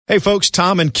Hey, folks,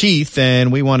 Tom and Keith,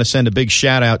 and we want to send a big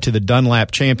shout-out to the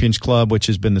Dunlap Champions Club, which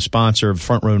has been the sponsor of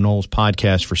Front Row Noles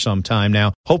podcast for some time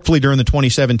now. Hopefully, during the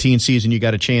 2017 season, you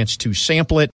got a chance to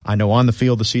sample it. I know on the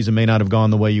field, the season may not have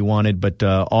gone the way you wanted, but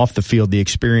off the field, the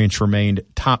experience remained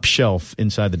top shelf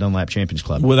inside the Dunlap Champions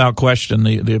Club. Without question,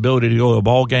 the ability to go to a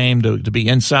ball game, to be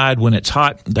inside when it's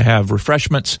hot, to have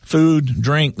refreshments, food,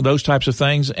 drink, those types of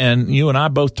things. And you and I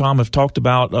both, Tom, have talked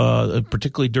about,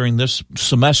 particularly during this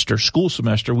semester, school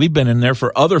semester, we've been in there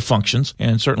for other functions,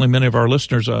 and certainly many of our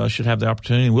listeners should have the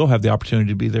opportunity and will have the opportunity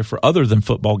to be there for other than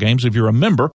football games. If you're a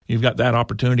member, you've got that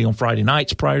opportunity on Friday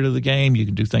nights prior to the game. You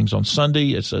can do things on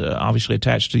Sunday. It's obviously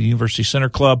attached to the University Center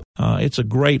Club. It's a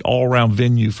great all-around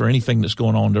venue for anything that's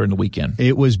going on during the weekend.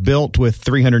 It was built with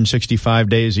 365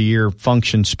 days a year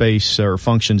function space or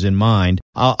functions in mind.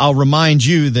 I'll remind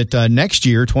you that next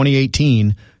year,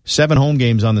 2018, 7 home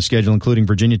games on the schedule, including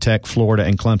Virginia Tech, Florida,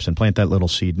 and Clemson. Plant that little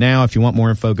seed now. If you want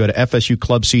more info, go to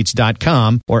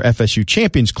FSUclubseats.com or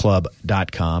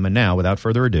FSUchampionsclub.com. And now, without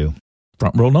further ado,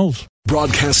 Front Row Noles.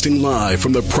 Broadcasting live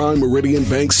from the Prime Meridian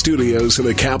Bank Studios in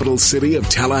the capital city of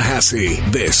Tallahassee,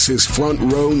 this is Front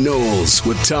Row Noles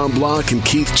with Tom Block and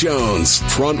Keith Jones.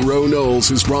 Front Row Noles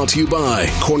is brought to you by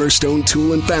Cornerstone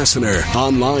Tool and Fastener,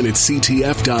 online at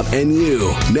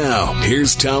ctf.nu. Now,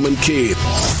 here's Tom and Keith.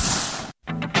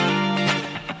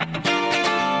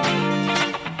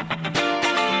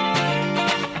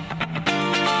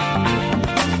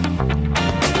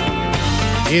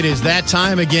 It is that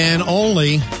time again,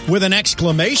 only with an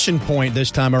exclamation point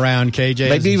this time around, KJ.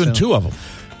 Maybe even 2 of them.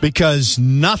 Because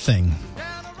nothing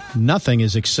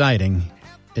is exciting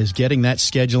as getting that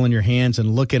schedule in your hands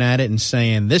and looking at it and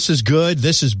saying, this is good,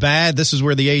 this is bad, this is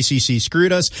where the ACC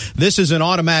screwed us, this is an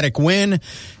automatic win,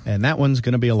 and that one's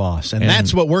going to be a loss. And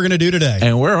that's what we're going to do today.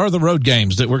 And where are the road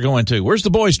games that we're going to? Where's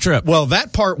the boys' trip? Well,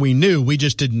 that part we knew, we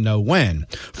just didn't know when.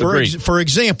 For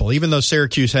example, even though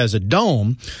Syracuse has a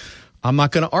dome, I'm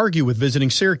not going to argue with visiting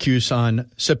Syracuse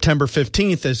on September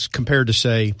 15th as compared to,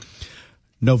 say,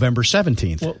 November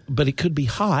 17th. Well, but it could be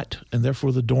hot, and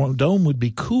therefore the dome would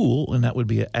be cool, and that would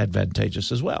be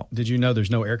advantageous as well. Did you know there's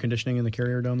no air conditioning in the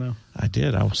Carrier Dome, though? I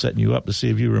did. I was setting you up to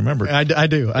see if you remembered. I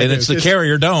do. It's the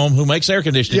Carrier Dome who makes air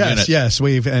conditioning units. Yes.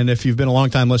 And if you've been a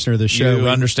long-time listener of this show, you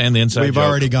understand the inside We've joke.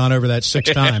 already gone over that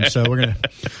 6 times, so we're going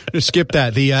to skip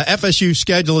that. The FSU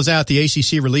schedule is out. The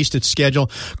ACC released its schedule.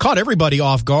 Caught everybody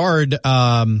off guard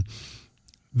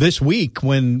this week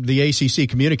when the ACC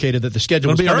communicated that the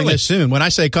schedule was coming this soon. When I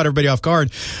say caught everybody off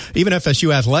guard, even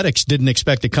FSU Athletics didn't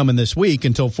expect it coming this week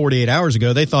until 48 hours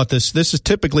ago. They thought this is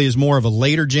typically is more of a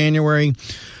later January,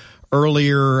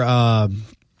 earlier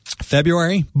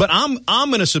February. But I'm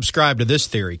going to subscribe to this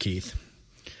theory, Keith.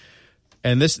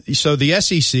 And so the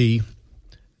SEC,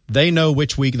 they know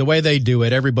which week, the way they do it,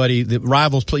 the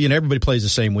rivals play, everybody plays the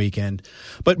same weekend.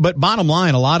 But bottom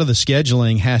line, a lot of the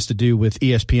scheduling has to do with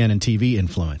ESPN and TV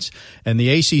influence. And the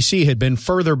ACC had been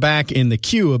further back in the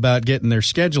queue about getting their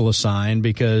schedule assigned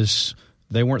because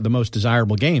they weren't the most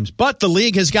desirable games. But the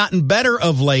league has gotten better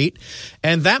of late,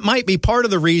 and that might be part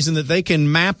of the reason that they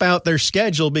can map out their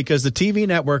schedule, because the TV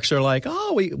networks are like,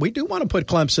 oh, we do want to put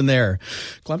Clemson there.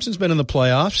 Clemson's been in the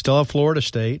playoffs, still have Florida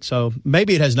State. So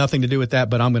maybe it has nothing to do with that,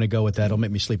 but I'm going to go with that. It'll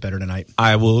make me sleep better tonight.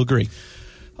 I will agree.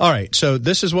 All right, so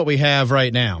this is what we have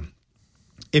right now.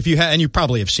 If you and you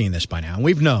probably have seen this by now.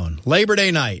 We've known Labor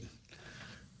Day night,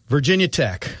 Virginia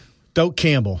Tech, Doak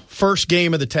Campbell, first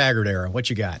game of the Taggart era. What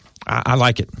you got? I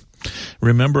like it.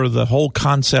 Remember, the whole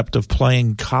concept of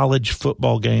playing college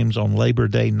football games on Labor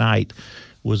Day night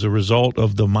was a result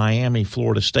of the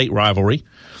Miami-Florida State rivalry.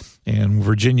 And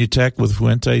Virginia Tech with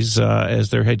Fuentes as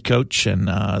their head coach and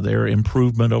their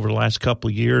improvement over the last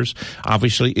couple of years.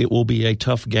 Obviously, it will be a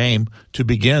tough game to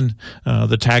begin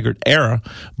the Taggart era,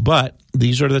 but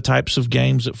these are the types of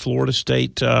games that Florida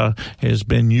State has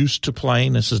been used to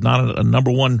playing. This is not a number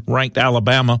 1 ranked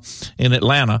Alabama in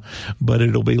Atlanta, but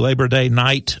it'll be Labor Day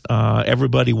night.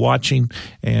 Everybody watching,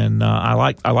 and I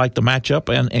like the matchup,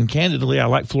 and candidly, I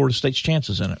like Florida State's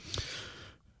chances in it.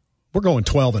 We're going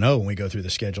 12-0 when we go through the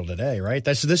schedule today, right?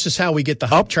 This is how we get the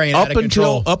hype train out of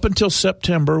control. Up until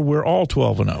September, we're all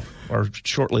 12-0, or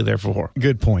shortly thereafter.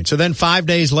 Good point. So then 5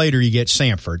 days later, you get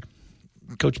Samford.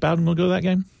 Coach Bowden will go to that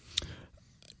game?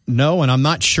 No, and I'm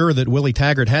not sure that Willie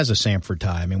Taggart has a Samford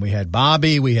tie. I mean, we had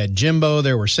Bobby, we had Jimbo,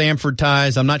 there were Samford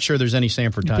ties. I'm not sure there's any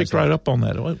Samford ties. Picked right up on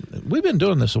that. We've been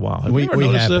doing this a while. We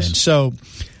have been. So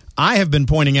I have been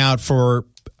pointing out for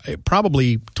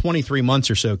probably 23 months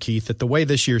or so, Keith, that the way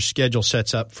this year's schedule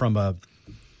sets up from a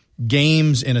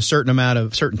games in a certain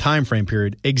time frame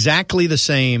period, exactly the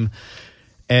same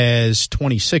as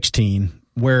 2016,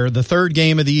 where the third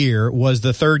game of the year was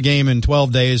the third game in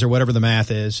 12 days or whatever the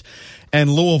math is, and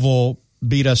Louisville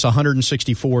beat us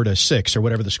 164-6 or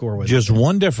whatever the score was. Just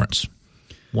one difference.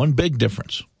 One big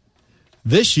difference.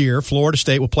 This year, Florida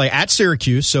State will play at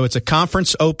Syracuse, so it's a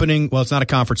conference opening. Well, it's not a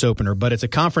conference opener, but it's a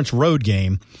conference road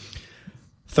game.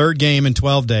 Third game in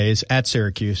 12 days at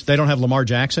Syracuse. They don't have Lamar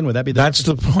Jackson. Would that be That's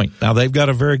the point. Now, they've got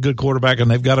a very good quarterback,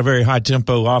 and they've got a very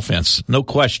high-tempo offense. No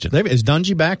question. Is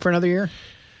Dungy back for another year?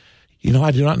 You know,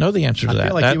 I do not know the answer to that. I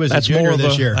feel like he was a junior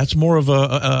this year. That's more of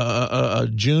a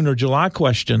June or July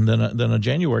question than a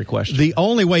January question. The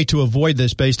only way to avoid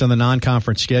this based on the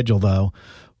non-conference schedule, though,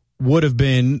 would have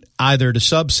been either to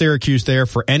sub Syracuse there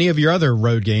for any of your other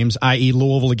road games, i.e.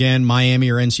 Louisville again,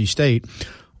 Miami, or NC State,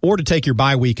 or to take your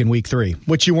bye week in week 3,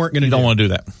 which you weren't going to do. You don't want to do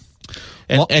that.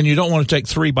 And you don't want to take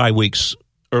 3 bye weeks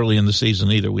early in the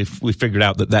season either. We figured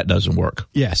out that doesn't work.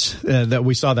 Yes, that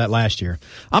we saw that last year.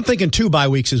 I'm thinking 2 bye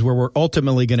weeks is where we're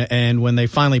ultimately going to end when they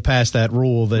finally pass that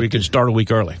rule. That we can start a week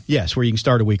early. Yes, where you can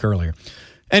start a week earlier.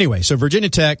 Anyway, so Virginia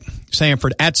Tech,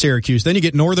 Samford at Syracuse. Then you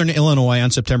get Northern Illinois on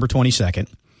September 22nd.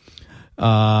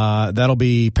 That'll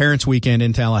be Parents Weekend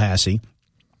in Tallahassee.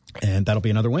 And that'll be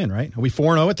another win, right? Are we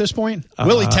 4-0 at this point?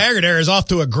 Willie Taggart is off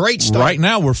to a great start. Right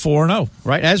now, we're 4-0.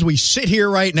 Right, as we sit here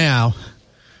right now,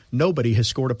 nobody has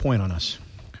scored a point on us.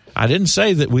 I didn't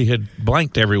say that we had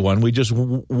blanked everyone. We just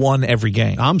won every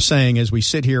game. I'm saying as we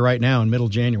sit here right now in middle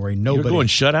January, nobody You're going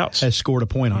shutouts? Has scored a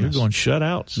point on us. You're going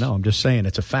shutouts? No, I'm just saying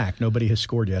it's a fact. Nobody has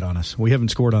scored yet on us. We haven't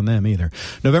scored on them either.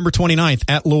 November 29th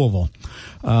at Louisville.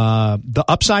 The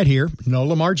upside here, no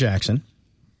Lamar Jackson.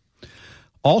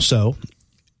 Also,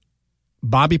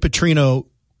 Bobby Petrino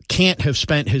can't have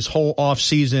spent his whole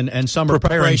offseason and summer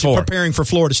preparing for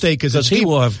Florida State because he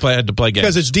will have had to play games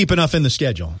because it's deep enough in the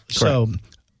schedule. Correct. So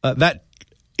that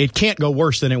it can't go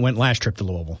worse than it went last trip to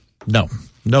Louisville. No,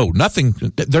 nothing.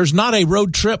 There's not a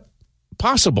road trip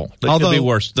possible that could be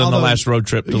worse than the last road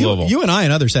trip to Louisville. You and I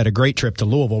and others had a great trip to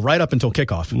Louisville right up until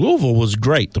kickoff. Louisville was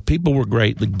great. The people were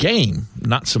great. The game,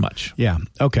 not so much. Yeah.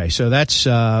 Okay. So that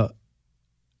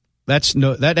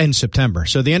ends September.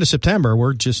 So the end of September,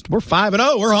 we're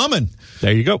 5-0. We're humming.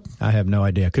 There you go. I have no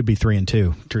idea. Could be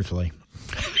 3-2, truthfully.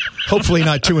 Hopefully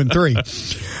not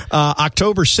 2-3.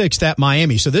 October 6th at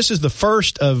Miami. So this is the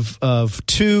first of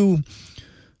 2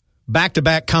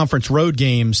 back-to-back conference road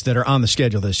games that are on the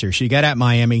schedule this year. So you got at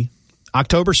Miami.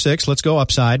 October 6th, let's go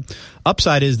upside.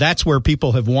 Upside is that's where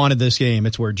people have wanted this game.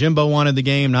 It's where Jimbo wanted the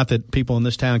game. Not that people in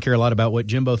this town care a lot about what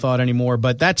Jimbo thought anymore,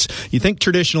 but you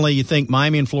think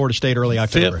Miami and Florida State early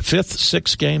October. Fifth,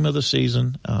 sixth game of the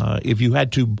season. If you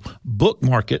had to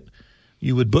bookmark it,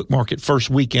 you would bookmark it first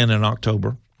weekend in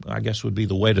October, I guess would be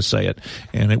the way to say it,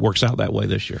 and it works out that way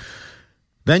this year.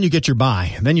 Then you get your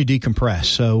bye. Then you decompress.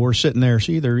 So we're sitting there,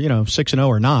 so either 6-0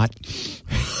 or not.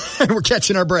 We're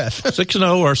catching our breath.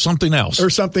 6-0 or something else. Or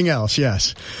something else,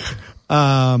 yes.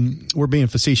 We're being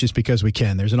facetious because we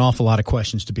can. There's an awful lot of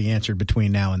questions to be answered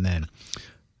between now and then.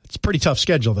 It's a pretty tough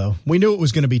schedule, though. We knew it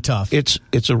was going to be tough.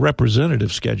 It's a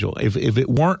representative schedule. If it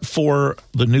weren't for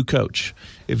the new coach,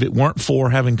 if it weren't for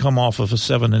having come off of a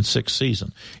 7-6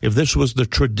 season, if this was the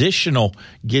traditional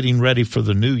getting ready for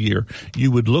the new year,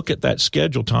 you would look at that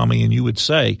schedule, Tommy, and you would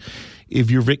say, if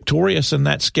you're victorious in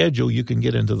that schedule, you can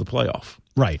get into the playoff.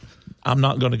 Right. I'm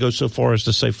not going to go so far as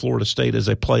to say Florida State is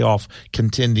a playoff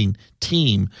contending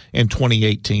team in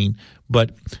 2018,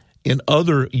 but in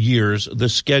other years, the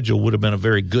schedule would have been a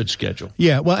very good schedule.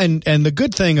 Yeah, well, and the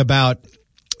good thing about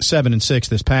 7-6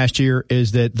 this past year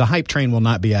is that the hype train will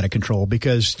not be out of control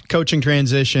because coaching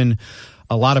transition,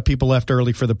 a lot of people left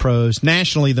early for the pros.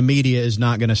 Nationally, the media is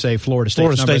not going to say Florida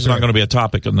State's not going to be a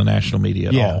topic in the national media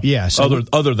at all. Yeah, so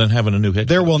other than having a new head coach.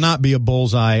 There will not be a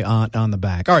bullseye on the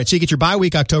back. All right, so you get your bye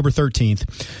week October 13th.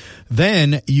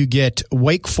 Then you get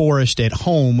Wake Forest at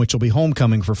home, which will be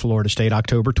homecoming for Florida State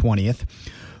October 20th.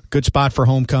 Good spot for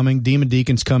homecoming. Demon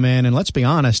Deacons come in, and let's be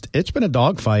honest, it's been a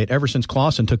dogfight ever since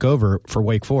Clausen took over for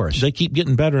Wake Forest. They keep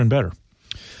getting better and better.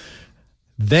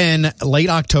 Then late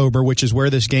October, which is where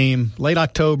this game, late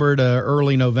October to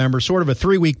early November, sort of a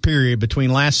 3-week period between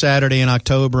last Saturday in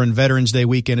October and Veterans Day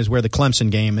weekend is where the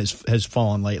Clemson game has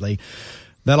fallen lately.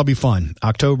 That'll be fun.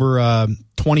 October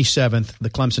 27th, the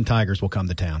Clemson Tigers will come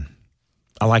to town.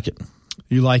 I like it.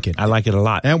 You like it. I like it a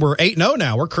lot. And we're 8-0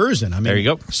 now. We're cruising. I mean, there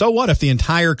you go. So what if the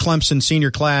entire Clemson senior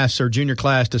class or junior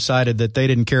class decided that they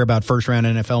didn't care about first-round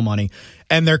NFL money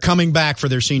and they're coming back for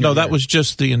their senior year? No, that was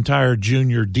just the entire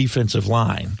junior defensive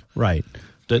line. Right.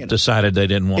 that decided they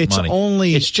didn't want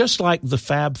money. It's just like the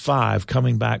Fab Five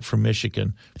coming back from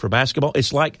Michigan for basketball.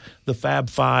 It's like the Fab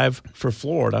Five for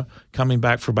Florida coming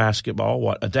back for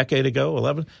basketball, a decade ago,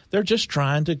 11? They're just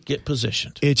trying to get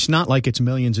positioned. It's not like it's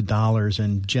millions of dollars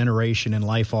and generation and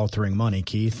life-altering money,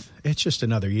 Keith. It's just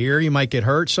another year. You might get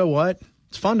hurt. So what?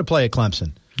 It's fun to play at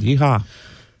Clemson. Yeehaw.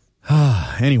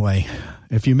 Anyway,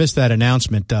 if you missed that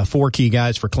announcement, 4 key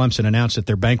guys for Clemson announced at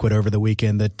their banquet over the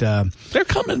weekend that they're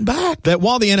coming back. That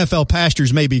while the NFL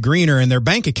pastures may be greener and their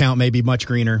bank account may be much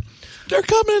greener, they're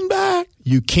coming back.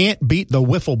 You can't beat the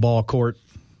wiffle ball court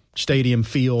stadium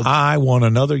field. I want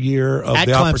another year of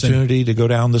the opportunity to go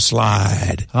down the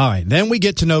slide. All right. Then we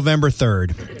get to November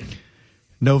 3rd.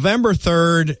 November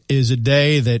 3rd is a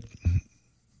day that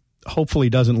hopefully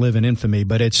doesn't live in infamy,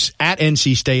 but it's at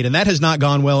NC State, and that has not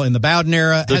gone well in the Bowden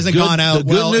era. Hasn't gone out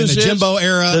well in the Jimbo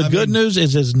era. The good news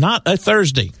is it's not a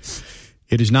Thursday.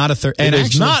 It is not a Thursday. It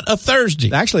is not a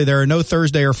Thursday. Actually, there are no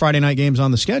Thursday or Friday night games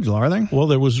on the schedule, are there? Well,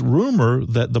 there was rumor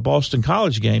that the Boston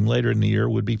College game later in the year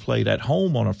would be played at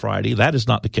home on a Friday. That is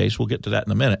not the case. We'll get to that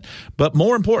in a minute. But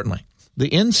more importantly, the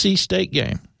NC State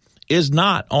game is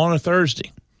not on a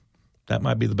Thursday. That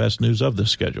might be the best news of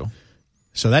this schedule.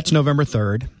 So that's November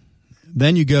 3rd.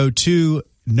 Then you go to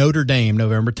Notre Dame,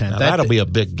 November 10th. Now, that'll be a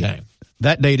big game.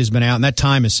 That date has been out, and that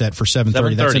time is set for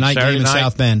 7:30. That's a night Saturday game in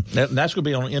South Bend. That's going to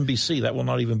be on NBC. That will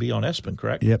not even be on ESPN,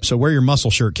 correct? Yep. So wear your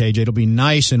muscle shirt, KJ. It'll be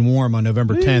nice and warm on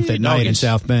November 10th at night in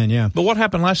South Bend. Yeah. But what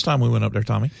happened last time we went up there,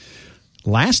 Tommy?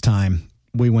 Last time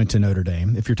we went to Notre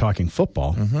Dame, if you're talking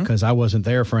football, because I wasn't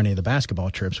there for any of the basketball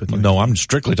trips with you. No, I'm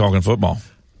strictly talking football.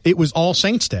 It was All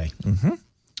Saints Day.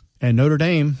 And Notre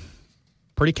Dame,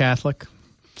 pretty Catholic.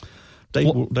 They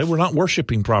were not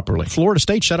worshiping properly. Florida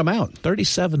State shut them out.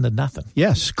 37-0.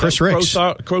 Yes, Chris Ricks.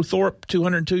 Crowthorpe,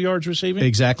 202 yards receiving.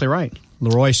 Exactly right.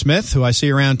 Leroy Smith, who I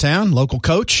see around town, local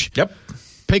coach. Yep.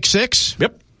 Pick 6.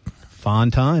 Yep.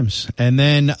 Fun times. And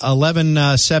then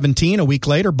 11-17, a week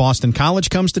later, Boston College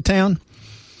comes to town.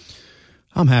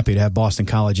 I'm happy to have Boston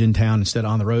College in town instead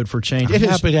of on the road for a change. I'm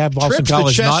happy to have Boston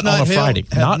College not on a Friday.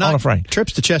 Not on a Friday.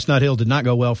 Trips to Chestnut Hill did not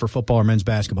go well for football or men's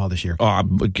basketball this year.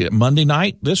 Monday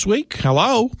night this week.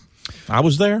 Hello. I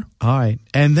was there. All right.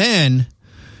 And then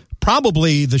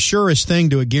probably the surest thing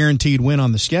to a guaranteed win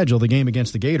on the schedule, the game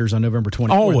against the Gators on November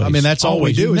 24th. Always. I mean, that's all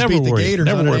we do is beat the Gators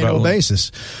on an annual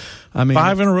basis. I mean,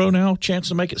 5 in a row now, chance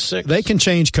to make it 6. They can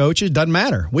change coaches. Doesn't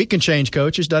matter. We can change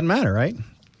coaches. Doesn't matter, right?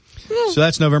 So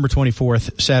that's November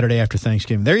 24th, Saturday after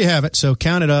Thanksgiving. There you have it. So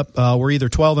count it up. We're either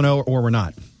 12-0 or we're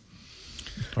not.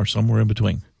 Or somewhere in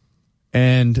between.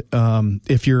 And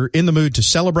if you're in the mood to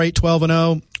celebrate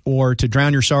 12-0 or to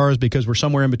drown your sorrows because we're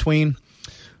somewhere in between,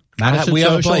 Madison we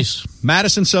Social, have a place.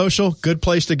 Madison Social, good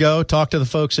place to go. Talk to the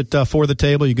folks at For the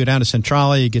Table. You go down to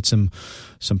Centrale, you get some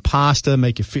pasta,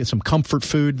 make you feel some comfort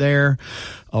food there.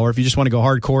 Or if you just want to go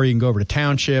hardcore, you can go over to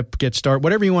Township, get started,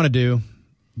 whatever you want to do.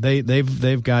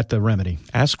 They've got the remedy.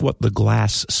 Ask what the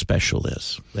glass special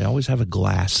is. They always have a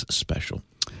glass special.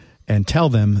 And tell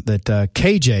them that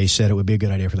KJ said it would be a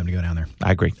good idea for them to go down there.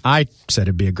 I agree. I said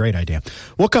it'd be a great idea.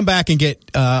 We'll come back and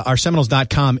get our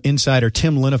Seminoles.com insider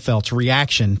Tim Linnefeld's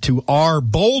reaction to our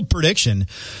bold prediction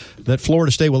that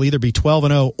Florida State will either be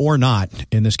 12-0 or not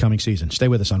in this coming season. Stay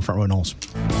with us on Front Row Noles.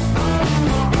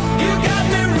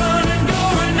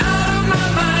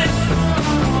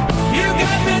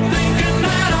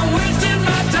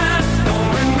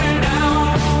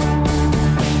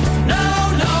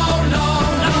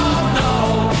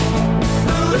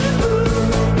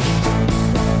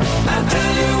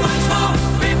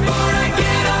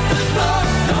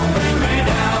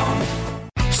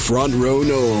 Front Row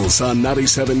Noles on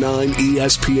 97.9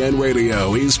 ESPN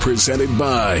Radio is presented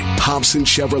by Hobson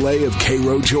Chevrolet of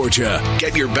Cairo, Georgia.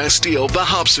 Get your best deal the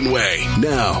Hobson way.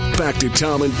 Now, back to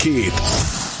Tom and Keith.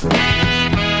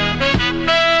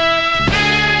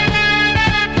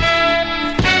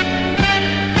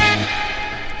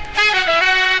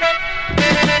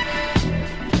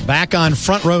 Back on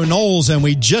Front Row Noles, and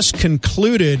we just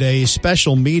concluded a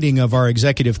special meeting of our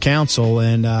executive council,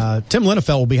 and Tim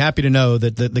Linnefeld will be happy to know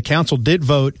that the council did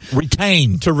vote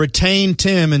to retain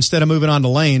Tim instead of moving on to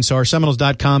Lane, so our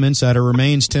Seminoles.com insider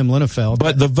remains Tim Linnefeld.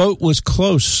 But the vote was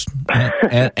close,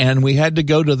 and we had to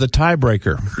go to the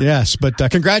tiebreaker. Yes, but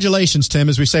congratulations, Tim,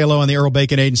 as we say hello on the Earl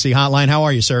Bacon Agency hotline. How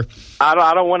are you, sir? I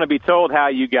don't want to be told how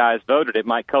you guys voted. It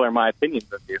might color my opinions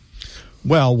of you.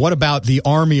 Well, what about the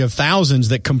army of thousands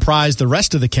that comprise the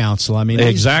rest of the council? I mean,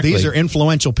 exactly. These are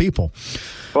influential people.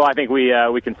 Well, I think we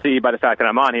can see by the fact that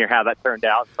I'm on here how that turned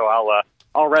out. So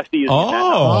I'll rest easy.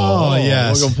 Oh,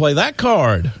 yes. We're going to play that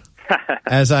card.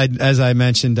 As I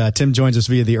mentioned, Tim joins us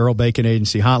via the Earl Bacon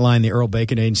Agency hotline, the Earl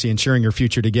Bacon Agency, ensuring your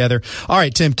future together. All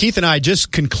right, Tim, Keith and I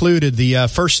just concluded the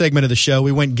first segment of the show.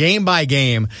 We went game by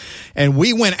game, and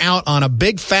we went out on a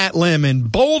big fat limb and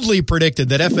boldly predicted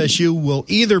that FSU will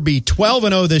either be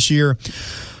 12-0 this year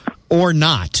or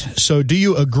not. So do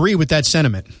you agree with that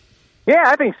sentiment? Yeah,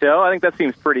 I think so. I think that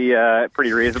seems pretty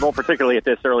reasonable, particularly at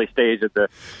this early stage of the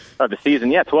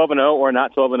season. Yeah, 12-0 or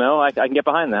not 12-0, I can get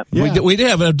behind that. Yeah. We did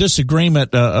have a disagreement,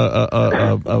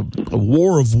 a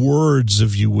war of words,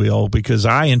 if you will, because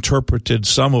I interpreted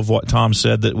some of what Tom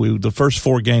said that the first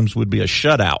 4 games would be a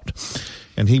shutout,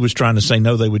 and he was trying to say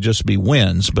no, they would just be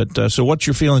wins. But so, what's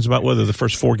your feelings about whether the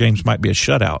first 4 games might be a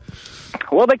shutout?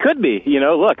 Well, they could be.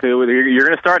 Look, you're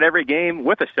going to start every game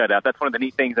with a shutout. That's one of the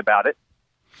neat things about it.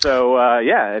 So,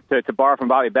 to borrow from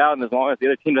Bobby Bowden, as long as the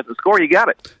other team doesn't score, you got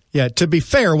it. Yeah, to be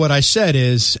fair, what I said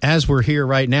is, as we're here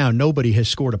right now, nobody has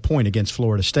scored a point against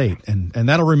Florida State, and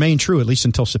that'll remain true at least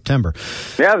until September.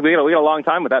 Yeah, we got a long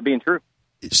time with that being true.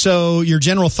 So your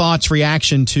general thoughts,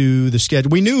 reaction to the schedule.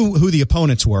 We knew who the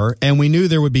opponents were, and we knew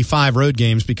there would be 5 road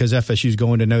games because FSU's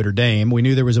going to Notre Dame. We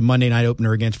knew there was a Monday night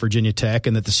opener against Virginia Tech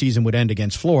and that the season would end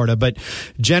against Florida. But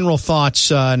general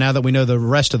thoughts now that we know the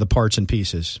rest of the parts and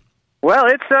pieces. Well,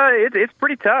 it's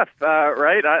pretty tough,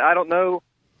 right? I don't know.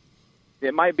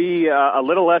 It might be a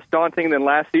little less daunting than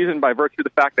last season by virtue of the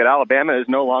fact that Alabama is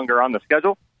no longer on the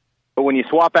schedule. But when you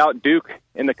swap out Duke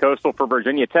in the Coastal for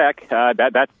Virginia Tech,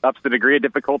 that ups the degree of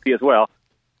difficulty as well.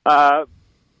 A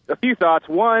few thoughts.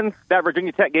 One, that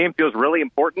Virginia Tech game feels really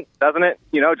important, doesn't it?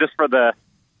 Just for the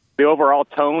overall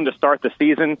tone to start the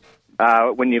season.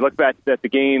 When you look back at the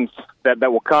games that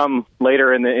will come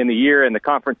later in the year in the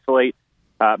conference slate,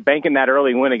 banking that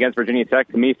early win against Virginia Tech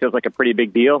to me feels like a pretty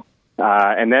big deal.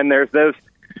 And then there's those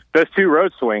 2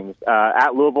 road swings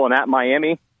at Louisville and at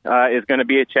Miami is going to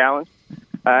be a challenge.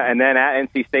 And then at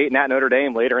NC State and at Notre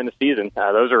Dame later in the season.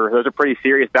 Those are pretty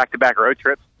serious back-to-back road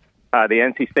trips. The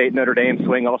NC State-Notre Dame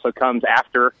swing also comes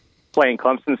after playing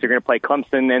Clemson. So you're going to play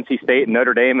Clemson, NC State, and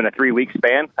Notre Dame in a 3-week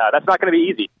span. That's not going to be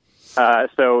easy.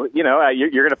 So you're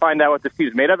going to find out what this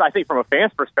team's made of. I think from a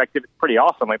fan's perspective, it's pretty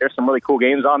awesome. Like, there's some really cool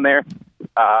games on there.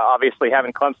 Obviously,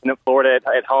 having Clemson in Florida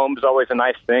at home is always a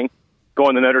nice thing.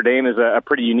 Going to Notre Dame is a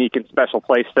pretty unique and special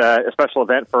place, a special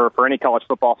event for any college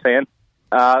football fan.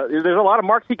 There's a lot of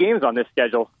marquee games on this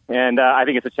schedule, and I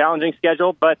think it's a challenging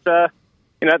schedule, but that's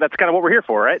kind of what we're here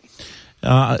for, right?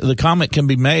 The comment can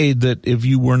be made that if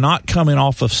you were not coming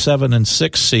off of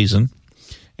 7-6 season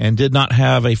and did not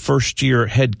have a first-year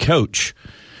head coach,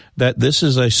 that this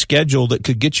is a schedule that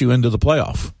could get you into the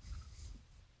playoff.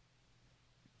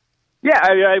 Yeah,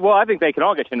 I think they can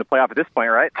all get you into the playoff at this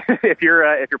point, right? if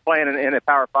you're playing in a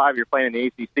Power 5, you're playing in the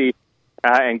ACC,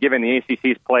 and given the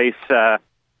ACC's place,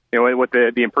 with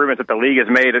the improvements that the league has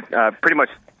made, pretty much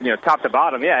top to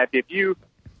bottom. Yeah, if you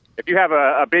have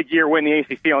a big year, win the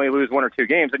ACC, only lose 1 or 2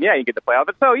 games, then you get the playoff.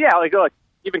 But so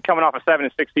even coming off a 7-6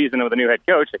 season with a new head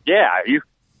coach, if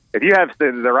you have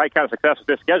the right kind of success with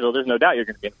this schedule, there's no doubt you're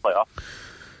going to be in the playoff.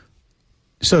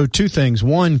 So 2 things.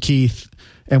 One, Keith,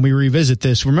 and we revisit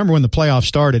this. Remember when the playoffs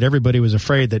started, everybody was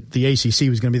afraid that the ACC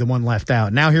was going to be the one left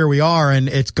out. Now here we are, and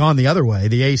it's gone the other way.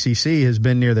 The ACC has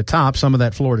been near the top, some of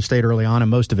that Florida State early on,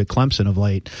 and most of it Clemson of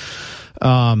late.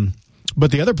 But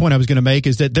the other point I was going to make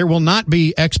is that there will not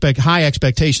be high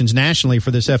expectations nationally for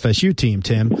this FSU team,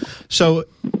 Tim. So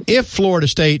if Florida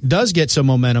State does get some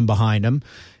momentum behind them,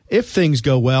 if things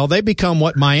go well, they become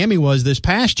what Miami was this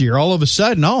past year. All of a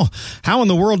sudden, how in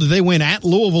the world did they win at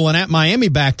Louisville and at Miami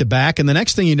back-to-back? And the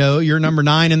next thing you know, you're number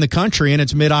 9 in the country, and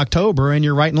it's mid-October, and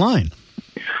you're right in line.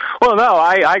 Well, no,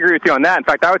 I agree with you on that. In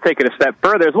fact, I would take it a step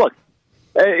further. Look,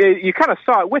 you kind of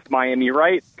saw it with Miami,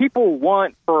 right? People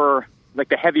want for the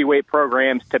heavyweight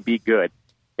programs to be good.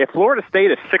 If Florida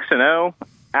State is 6-0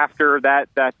 after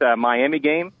that Miami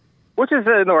game, which is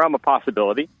in the realm of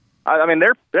possibility, I mean,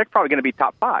 they're probably going to be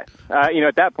top 5.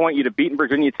 At that point, you'd have beaten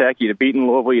Virginia Tech, you'd have beaten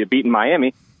Louisville, you'd have beaten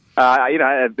Miami. At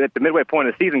the midway point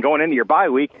of the season, going into your bye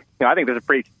week, I think there's a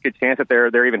pretty good chance that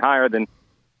they're even higher than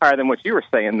what you were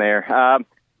saying there. I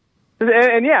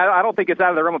don't think it's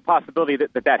out of the realm of possibility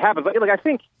that happens. But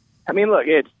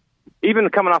it's even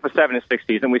coming off a 7-6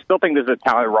 season, we still think there's a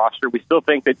talented roster. We still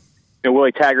think that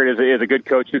Willie Taggart is a good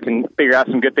coach who can figure out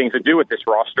some good things to do with this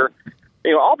roster.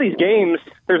 All these games,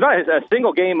 there's not a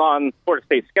single game on Florida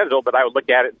State's schedule that I would look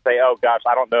at it and say, oh, gosh,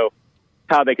 I don't know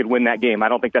how they could win that game. I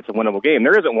don't think that's a winnable game.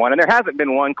 There isn't one, and there hasn't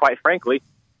been one, quite frankly,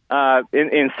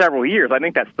 in several years. I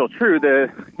think that's still true.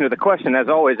 The question, as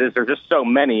always, is there's just so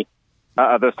many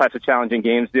of those types of challenging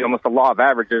games. Almost the law of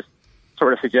averages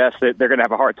sort of suggests that they're going to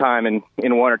have a hard time in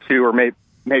 1 or 2 or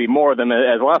maybe more of them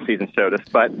as last season showed us.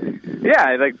 But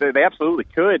yeah, like they absolutely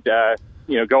could,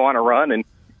 go on a run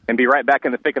and be right back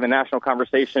in the thick of the national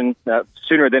conversation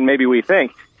sooner than maybe we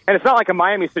think. And it's not like a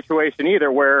Miami situation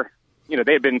either, where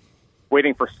they've been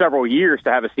waiting for several years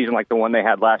to have a season like the one they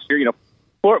had last year.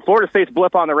 Florida State's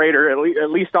blip on the radar, at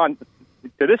least on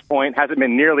to this point, hasn't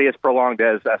been nearly as prolonged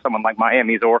as someone like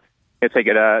Miami's, or take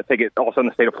it also in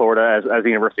the state of Florida as the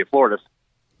University of Florida's.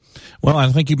 Well,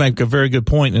 I think you make a very good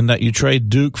point in that you trade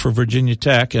Duke for Virginia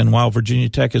Tech, and while Virginia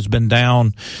Tech has been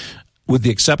down, with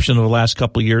the exception of the last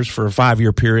couple of years for a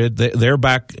 5-year period, they're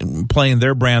back playing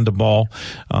their brand of ball.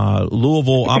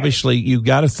 Louisville, obviously, you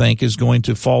got to think is going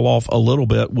to fall off a little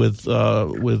bit with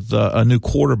a new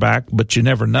quarterback, but you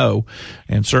never know.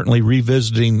 And certainly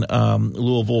revisiting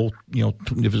Louisville,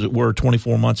 if it were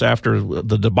 24 months after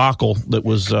the debacle that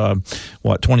was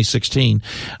 2016.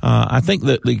 I think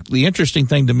that the interesting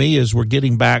thing to me is we're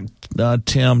getting back,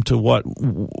 Tim, to what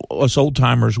us old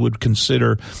timers would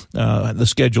consider the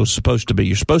schedule is supposed to be.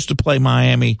 You're supposed to play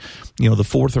Miami, the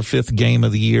 4th or 5th game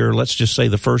of the year. Let's just say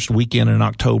the first weekend in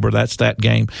October. That's that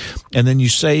game. And then you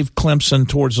save Clemson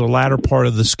towards the latter part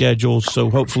of the schedule.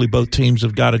 So hopefully both teams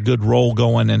have got a good roll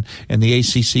going and the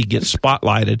ACC gets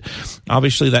spotlighted.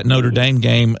 Obviously that Notre Dame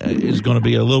game is going to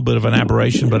be a little bit of an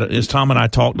aberration, but as Tom and I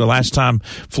talked the last time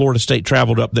Florida State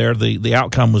traveled up there, the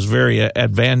outcome was very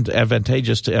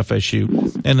advantageous to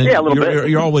FSU. And then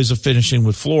you're always finishing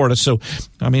with Florida. So,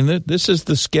 I mean, this is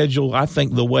the schedule, I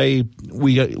think, the way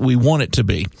we want it to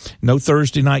be. No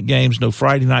Thursday night games, no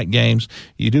Friday night games.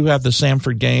 You do have the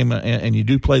Samford game, and you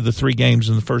do play the 3 games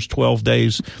in the first 12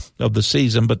 days of the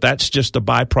season, but that's just a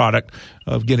byproduct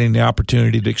of getting the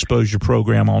opportunity to expose your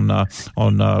program on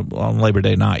Labor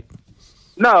Day night.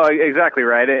 No, exactly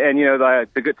right. And,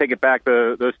 to take it back,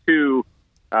 those 2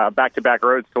 back-to-back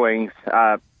road swings,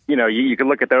 you can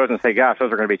look at those and say, gosh,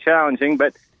 those are going to be challenging.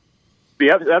 But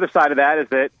the other side of that is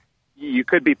that you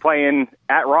could be playing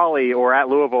at Raleigh or at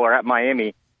Louisville or at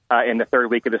Miami in the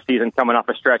 3rd week of the season, coming off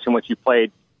a stretch in which you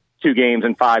played 2 games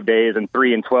in 5 days and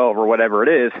 3 in 12 or whatever it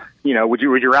is. Would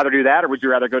you rather do that, or would you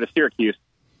rather go to Syracuse?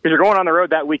 Because you're going on the road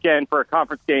that weekend for a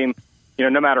conference game,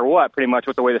 no matter what, pretty much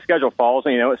with the way the schedule falls.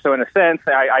 So in a sense,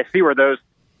 I see where those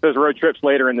road trips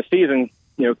later in the season,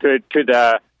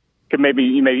 could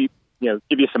maybe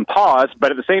give you some pause. But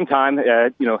at the same time,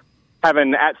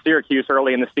 having at Syracuse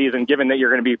early in the season, given that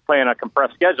you're going to be playing a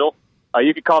compressed schedule,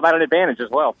 you could call that an advantage as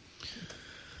well.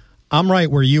 I'm right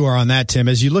where you are on that, Tim.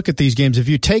 As you look at these games, if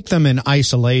you take them in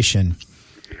isolation,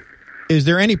 is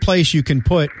there any place you can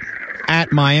put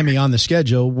at Miami on the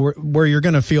schedule where you're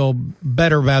going to feel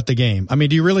better about the game? I mean,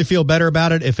 do you really feel better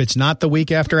about it if it's not the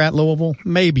week after at Louisville?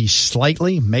 Maybe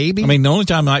slightly, maybe. I mean, the only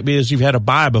time it might be is you've had a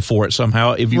bye before it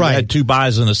somehow, if you've had 2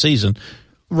 byes in a season.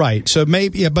 Right. So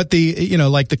maybe, yeah, but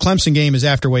like the Clemson game is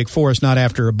after Wake Forest, not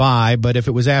after a bye. But if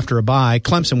it was after a bye,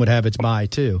 Clemson would have its bye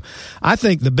too. I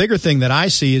think the bigger thing that I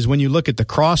see is when you look at the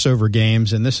crossover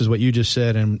games, and this is what you just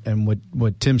said and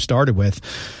what Tim started with,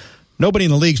 nobody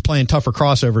in the league's playing tougher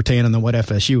crossover tandem than what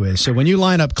FSU is. So when you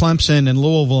line up Clemson and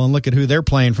Louisville and look at who they're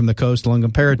playing from the Coastal and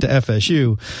compare it to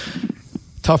FSU,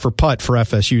 tougher putt for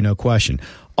FSU, no question.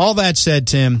 All that said,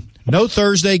 Tim, no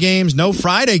Thursday games, no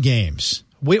Friday games.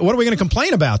 What are we going to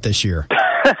complain about this year?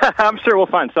 I'm sure we'll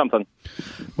find something.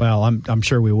 Well, I'm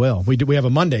sure we will. We have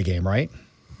a Monday game, right?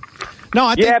 No,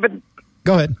 I think. Yeah, but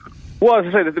go ahead. Well, I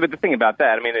was going to say, the thing about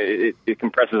that, I mean, it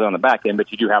compresses on the back end,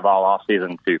 but you do have all off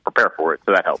season to prepare for it,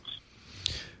 so that helps.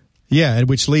 Yeah,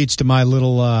 which leads to my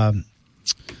little.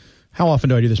 How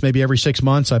often do I do this? Maybe every 6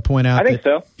 months I point out. I think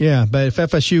so. Yeah, but if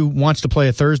FSU wants to play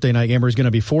a Thursday night game or is going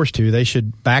to be forced to, they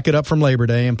should back it up from Labor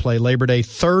Day and play Labor Day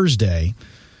Thursday,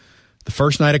 the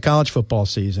first night of college football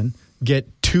season.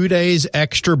 Get 2 days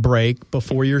extra break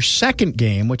before your second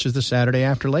game, which is the Saturday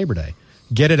after Labor Day.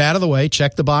 Get it out of the way.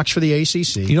 Check the box for the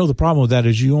ACC. The problem with that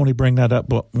is you only bring that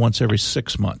up once every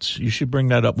 6 months. You should bring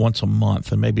that up once a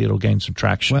month, and maybe it'll gain some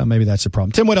traction. Well, maybe that's the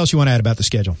problem. Tim, what else you want to add about the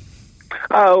schedule?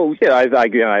 Oh, yeah,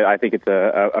 I think it's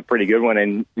a pretty good one.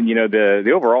 And,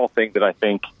 the overall thing that I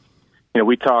think,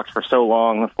 we talked for so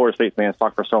long, the Florida State fans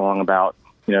talked for so long about,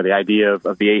 the idea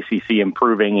of the ACC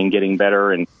improving and getting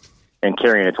better and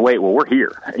carrying its weight. Well, we're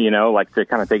here, to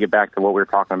kind of take it back to what we were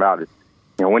talking about is,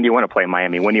 when do you want to play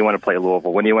Miami? When do you want to play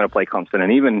Louisville? When do you want to play Clemson?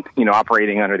 And even,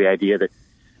 operating under the idea that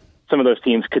some of those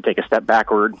teams could take a step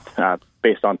backward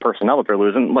based on personnel that they're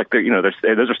losing. Like, those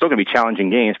are still going to be challenging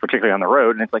games, particularly on the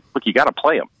road. And it's like, look, you got to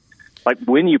play them. Like,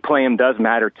 when you play them does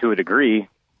matter to a degree,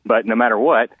 but no matter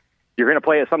what, you're going to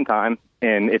play it sometime,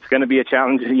 and it's going to be a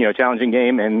challenging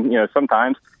game. And,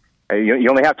 sometimes you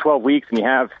only have 12 weeks and you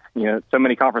have, so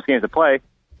many conference games to play.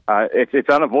 it's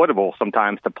unavoidable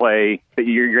sometimes to play.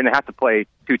 You're going to have to play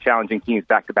two challenging teams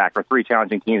back to back, or three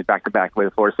challenging teams back to back. The way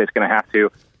Florida State's going to have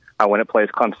to when it plays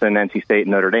Clemson, NC State,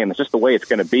 and Notre Dame. It's just the way it's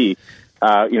going to be.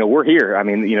 We're here. I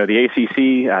mean, the ACC,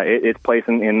 its place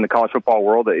in the college football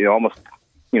world, almost,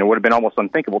 would have been almost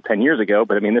unthinkable 10 years ago.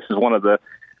 But I mean, this is one of the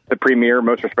premier,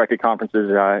 most respected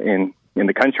conferences in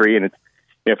the country, and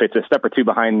if it's a step or two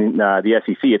behind the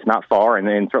SEC, it's not far,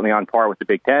 and certainly on par with the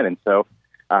Big Ten. And so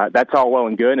that's all well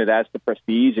and good, and it adds to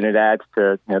prestige, and it adds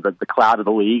to the cloud of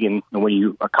the league. And when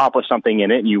you accomplish something in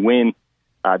it and you win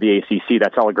the ACC,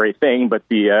 that's all a great thing. But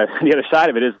the other side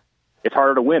of it is it's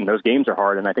harder to win. Those games are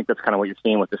hard, and I think that's kind of what you're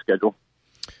seeing with the schedule.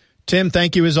 Tim,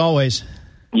 thank you as always.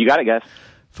 You got it, guys.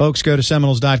 Folks, go to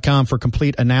Seminoles.com for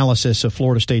complete analysis of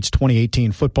Florida State's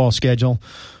 2018 football schedule.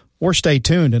 Or stay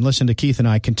tuned and listen to Keith and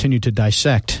I continue to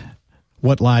dissect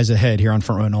what lies ahead here on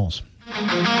Front Row Noles.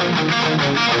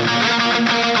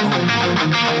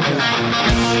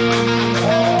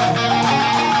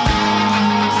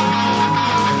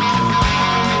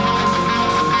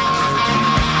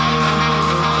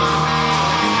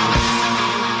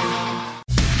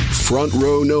 Front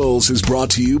Row Noles is brought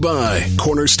to you by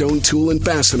Cornerstone Tool and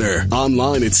Fastener.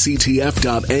 Online at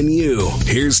ctf.nu.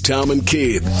 Here's Tom and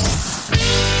Keith.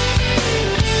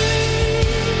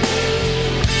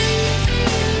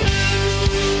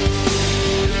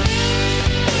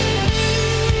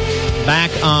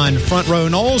 Back on Front Row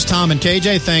Noles, Tom and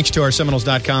KJ. Thanks to our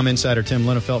Seminoles.com insider Tim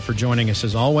Linnefelt for joining us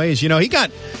as always. He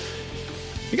got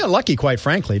lucky, quite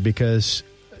frankly, because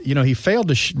he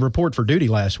failed to report for duty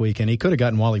last week, and he could have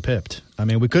gotten Wally pipped. I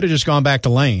mean, we could have just gone back to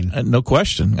Lane. No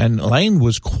question. And Lane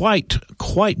was quite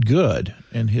good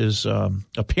in his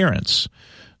appearance.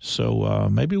 So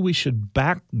maybe we should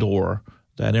backdoor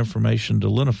that information to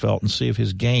Linnefelt and see if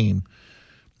his game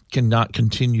cannot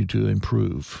continue to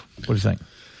improve. What do you think?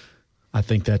 I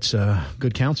think that's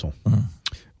good counsel. Mm-hmm.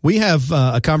 We have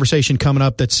a conversation coming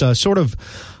up that's there's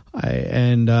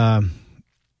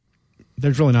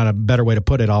really not a better way to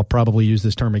put it. I'll probably use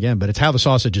this term again, but it's how the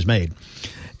sausage is made.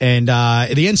 And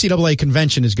the NCAA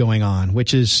convention is going on,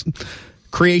 which is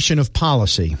creation of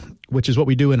policy, which is what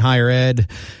we do in higher ed,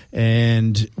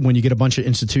 and when you get a bunch of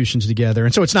institutions together.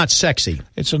 And so it's not sexy.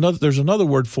 There's another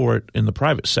word for it in the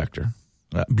private sector,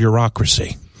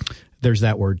 bureaucracy. There's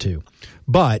that word too.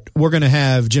 But we're going to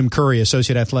have Jim Curry,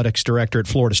 Associate Athletics Director at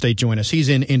Florida State, join us. He's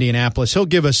in Indianapolis. He'll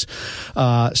give us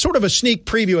sort of a sneak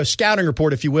preview, a scouting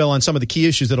report, if you will, on some of the key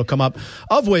issues that will come up,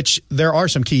 of which there are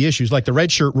some key issues, like the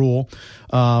redshirt rule,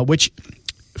 which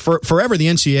forever the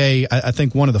NCAA, I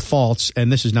think one of the faults,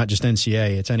 and this is not just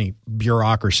NCAA, it's any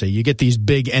bureaucracy. You get these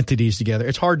big entities together.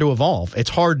 It's hard to evolve. It's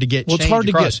hard to get change it's hard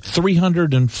across. To get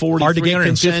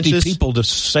 350 people to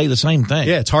say the same thing.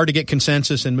 Yeah, it's hard to get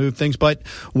consensus and move things. But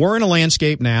we're in a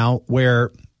landscape now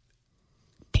where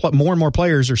more and more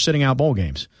players are sitting out bowl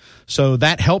games. So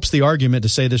that helps the argument to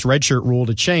say this redshirt rule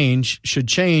should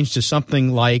change to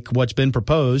something like what's been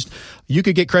proposed. You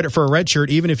could get credit for a redshirt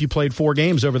even if you played 4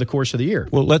 games over the course of the year.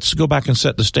 Well, let's go back and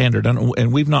set the standard.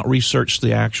 And we've not researched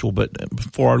the actual, but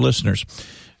for our listeners,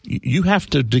 you have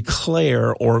to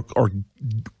declare or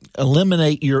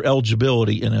eliminate your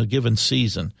eligibility in a given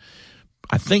season,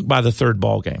 I think, by the 3rd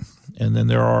ball game. And then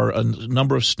there are a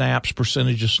number of snaps,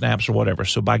 percentage of snaps, or whatever.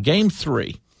 So by game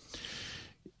 3,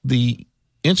 the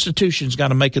institution's got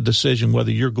to make a decision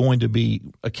whether you're going to be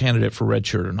a candidate for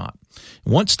redshirt or not.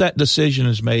 Once that decision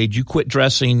is made, you quit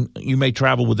dressing. You may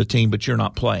travel with the team, but you're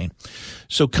not playing.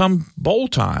 So come bowl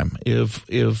time, if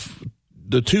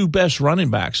the 2 best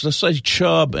running backs, let's say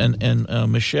Chubb and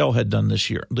Michelle had done this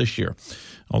year,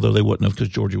 although they wouldn't have because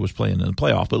Georgia was playing in the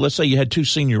playoff. But let's say you had 2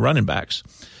 senior running backs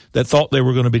that thought they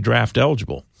were going to be draft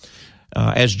eligible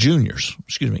as junior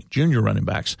running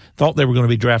backs, thought they were going to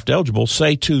be draft eligible,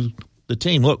 say to the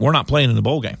team, look, we're not playing in the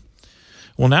bowl game.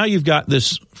 Well, now you've got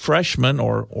this freshman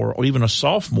or even a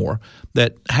sophomore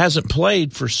that hasn't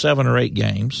played for 7 or 8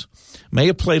 games, may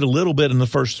have played a little bit in the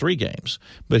first 3 games,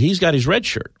 but he's got his red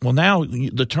shirt. Well, now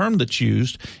the term that's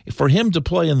used, for him to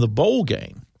play in the bowl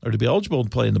game or to be eligible to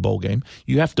play in the bowl game,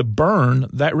 you have to burn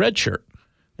that red shirt,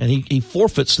 and he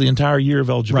forfeits the entire year of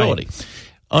eligibility. Right.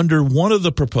 Under one of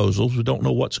the proposals, we don't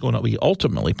know what's going to be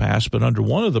ultimately passed, but under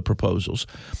one of the proposals,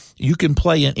 you can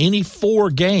play in any 4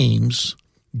 games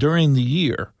during the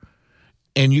year,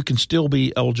 and you can still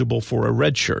be eligible for a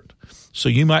red shirt. So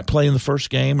you might play in the first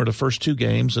game or the first two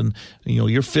games, and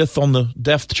you're fifth on the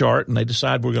depth chart, and they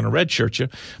decide we're going to redshirt you.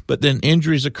 But then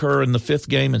injuries occur in the fifth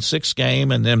game and sixth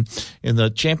game, and then in the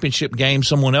championship game,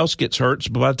 someone else gets hurt.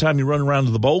 So by the time you run around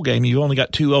to the bowl game, you only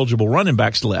got 2 eligible running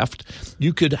backs left.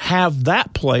 You could have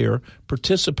that player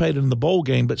participate in the bowl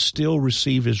game but still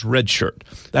receive his red shirt.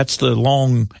 That's the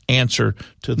long answer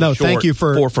to the short thank you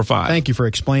for 4 for 5. Thank you for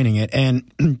explaining it.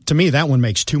 And to me, that one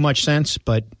makes too much sense,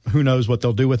 but who knows what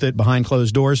they'll do with it behind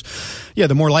closed doors. Yeah,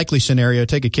 the more likely scenario,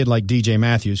 take a kid like DJ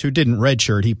Matthews, who didn't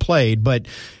redshirt. He played, but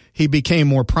he became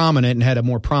more prominent and had a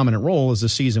more prominent role as the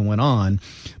season went on.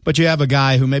 But you have a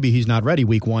guy who maybe he's not ready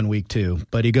week 1, week 2,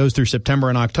 but he goes through September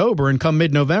and October, and come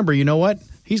mid-November, you know what?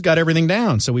 He's got everything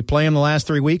down. So we play him the last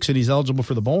 3 weeks, and he's eligible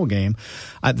for the bowl game.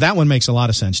 That one makes a lot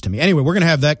of sense to me. Anyway, we're going to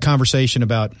have that conversation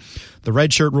about the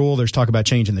redshirt rule. There's talk about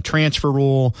changing the transfer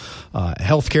rule,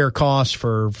 healthcare costs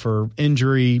for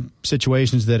injury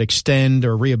situations that extend,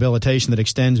 or rehabilitation that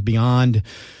extends beyond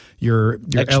your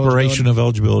expiration of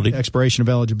eligibility. Expiration of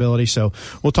eligibility. So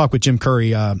we'll talk with Jim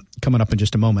Curry coming up in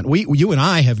just a moment. You and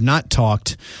I have not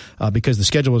talked because the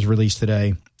schedule was released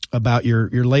today about your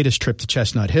latest trip to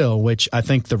Chestnut Hill, which I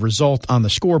think the result on the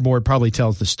scoreboard probably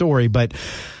tells the story. But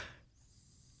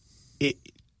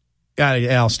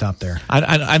I'll stop there.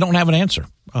 I don't have an answer,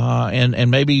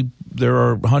 and maybe there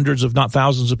are hundreds, if not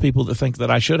thousands, of people that think that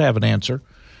I should have an answer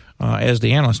as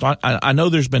the analyst. I know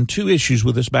there's been 2 issues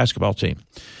with this basketball team: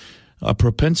 a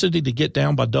propensity to get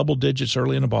down by double digits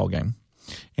early in a ball game,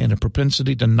 and a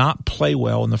propensity to not play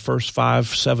well in the first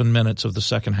 5-7 minutes of the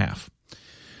second half.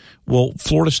 Well,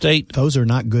 Florida State... Those are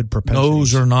not good propensities.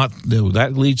 Those are not... No,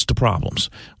 that leads to problems.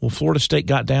 Well, Florida State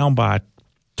got down by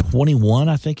 21,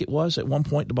 I think it was, at one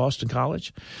point to Boston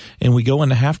College. And we go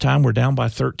into halftime, we're down by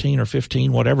 13 or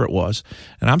 15, whatever it was.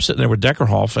 And I'm sitting there with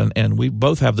Deckerhoff, and we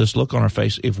both have this look on our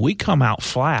face. If we come out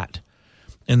flat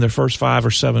in the first 5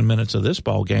 or 7 minutes of this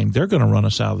ball game, they're going to run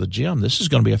us out of the gym. This is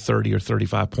going to be a 30 or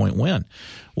 35-point win.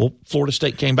 Well, Florida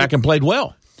State came back and played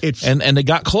well, and they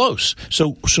got close.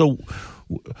 So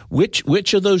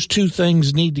which of those 2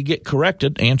 things need to get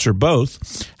corrected? Answer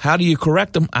both. How do you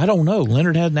correct them? I don't know.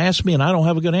 Leonard hadn't asked me, and I don't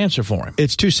have a good answer for him.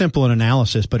 It's too simple an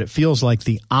analysis, but it feels like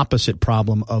the opposite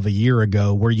problem of a year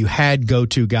ago, where you had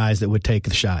go-to guys that would take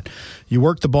the shot. You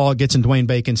work the ball, it gets in Dwayne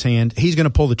Bacon's hand. He's going to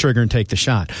pull the trigger and take the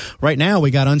shot. Right now,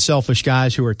 we got unselfish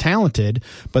guys who are talented,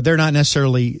 but they're not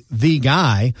necessarily the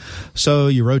guy. So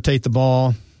you rotate the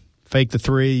ball, fake the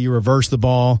 3, you reverse the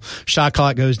ball, shot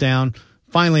clock goes down.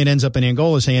 Finally, it ends up in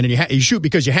Angola's hand, and you shoot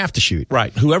because you have to shoot.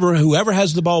 Right. Whoever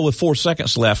has the ball with 4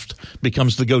 seconds left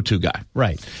becomes the go-to guy.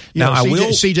 Right.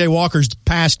 C.J. Walker's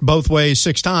passed both ways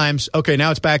 6 times. Okay,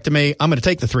 now it's back to me. I'm going to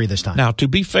take the 3 this time. Now, to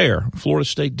be fair, Florida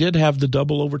State did have the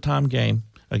double overtime game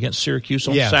against Syracuse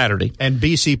on Saturday. And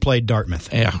BC played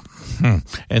Dartmouth. Yeah.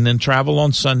 And then travel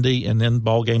on Sunday, and then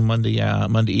ball game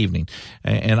Monday evening.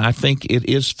 And I think it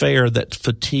is fair that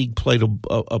fatigue played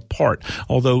a part.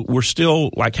 Although we're still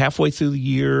like halfway through the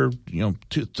year,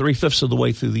 3/5 of the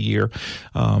way through the year.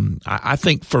 I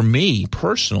think for me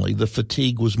personally, the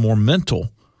fatigue was more mental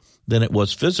than it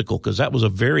was physical, because that was a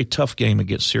very tough game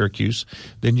against Syracuse.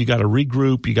 Then you got to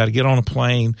regroup. You got to get on a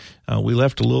plane. We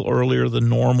left a little earlier than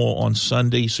normal on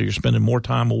Sunday, so you're spending more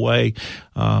time away.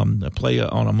 Play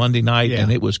on a Monday night,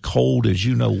 and it was cold as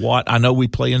you know what. I know we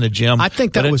play in the gym. I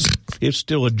think it's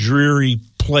still a dreary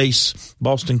place.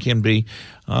 Boston can be.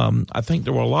 I think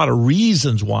there were a lot of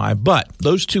reasons why, but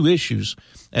those 2 issues,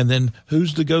 and then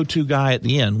who's the go-to guy at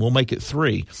the end, we'll make it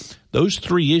 3. Those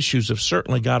 3 issues have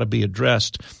certainly got to be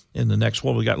addressed in the next,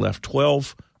 what we got left,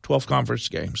 12 conference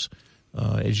games.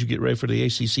 As you get ready for the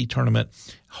ACC tournament,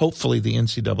 hopefully the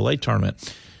NCAA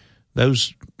tournament.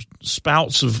 Those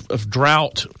spouts of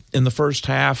drought in the first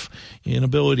half,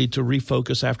 inability to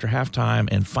refocus after halftime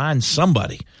and find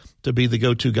somebody to be the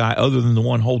go-to guy other than the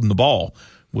one holding the ball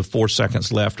with 4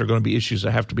 seconds left are going to be issues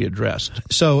that have to be addressed.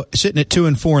 So sitting at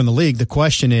 2-4 in the league, the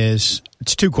question is,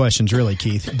 it's 2 questions really,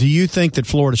 Keith. Do you think that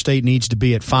Florida State needs to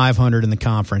be at 500 in the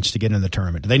conference to get into the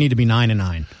tournament? Do they need to be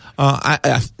 9-9?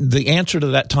 The answer to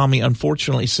that, Tommy,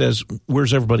 unfortunately says,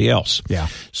 where's everybody else? Yeah.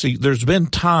 See, there's been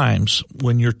times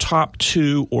when your top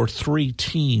 2 or 3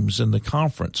 teams in the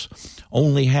conference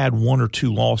only had 1 or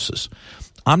 2 losses.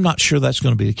 I'm not sure that's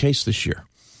going to be the case this year.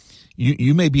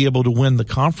 You may be able to win the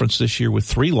conference this year with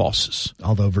 3 losses.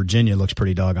 Although Virginia looks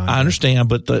pretty doggone good. I understand,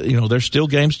 but there's still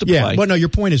games to play. Yeah, but no, your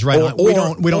point is right. We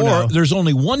don't know. There's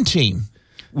only 1 team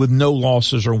with no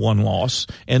losses or 1 loss,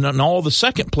 and all the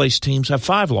second place teams have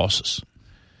 5 losses.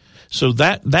 So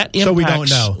that impacts, so we don't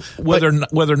know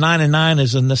whether 9-9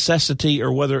 is a necessity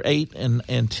or whether 8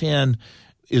 and 10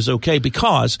 is okay,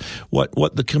 because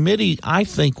what the committee, I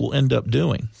think, will end up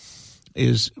doing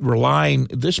is relying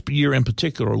this year in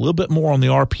particular a little bit more on the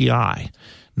RPI,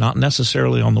 not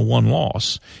necessarily on the one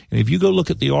loss. And if you go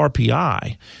look at the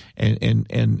RPI,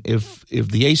 and if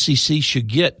the ACC should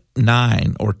get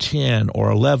 9 or 10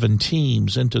 or 11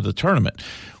 teams into the tournament,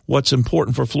 what's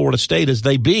important for Florida State is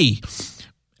they be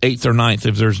 8th or 9th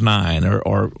if there's 9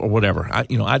 or whatever.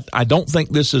 I don't think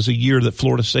this is a year that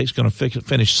Florida State's going to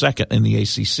finish second in the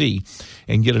ACC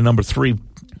and get a number 3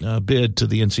 bid to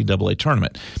the NCAA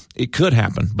tournament. It could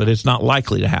happen, but it's not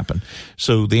likely to happen.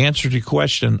 So the answer to your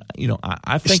question,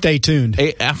 I think stay tuned.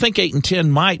 I think 8 and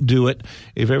 10 might do it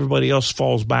if everybody else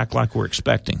falls back like we're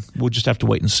expecting. We'll just have to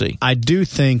wait and see. I do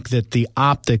think that the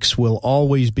optics will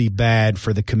always be bad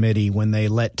for the committee when they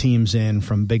let teams in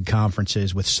from big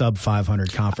conferences with sub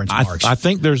 500 conference marks. I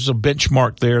think there's a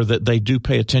benchmark there that they do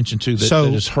pay attention to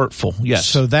that is hurtful. Yes.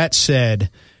 So that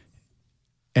said,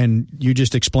 and you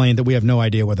just explained that we have no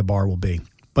idea where the bar will be.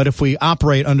 But if we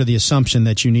operate under the assumption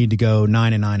that you need to go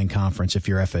 9-9 in conference if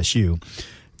you're FSU,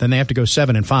 then they have to go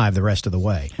 7-5 the rest of the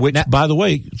way. Which, by the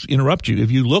way, interrupt you,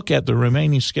 if you look at the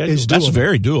remaining schedule, that's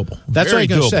very doable. That's very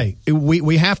what I was going to say.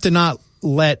 We have to not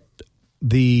let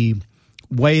the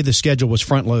way the schedule was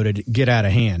front-loaded get out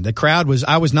of hand. The crowd was –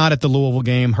 I was not at the Louisville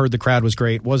game, heard the crowd was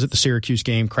great, was at the Syracuse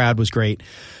game, crowd was great.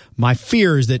 My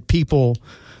fear is that people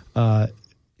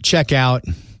check out,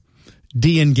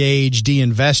 de-engage,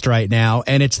 de-invest right now,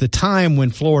 and it's the time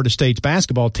when Florida State's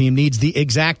basketball team needs the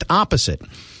exact opposite.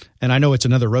 And I know it's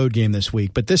another road game this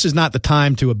week, but this is not the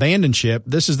time to abandon ship.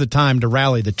 This is the time to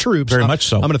rally the troops. Very much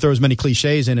so. I'm going to throw as many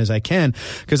cliches in as I can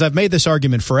because I've made this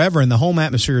argument forever, and the home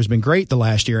atmosphere has been great the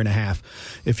last year and a half.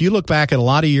 If you look back at a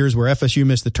lot of years where FSU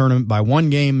missed the tournament by 1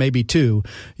 game, maybe 2,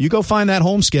 you go find that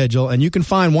home schedule, and you can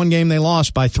find one game they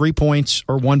lost by 3 points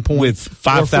or 1 point. With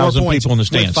 5,000 people in the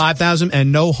stands. With 5,000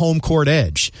 and no home court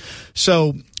edge.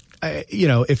 So,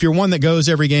 if you're one that goes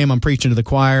every game, I'm preaching to the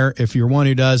choir. If you're one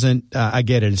who doesn't, I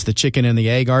get it. It's the chicken and the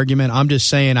egg argument. I'm just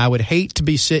saying I would hate to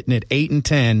be sitting at 8 and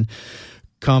 10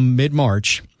 come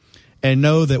mid-March and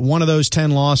know that one of those 10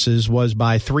 losses was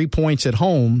by 3 points at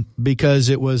home because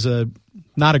it was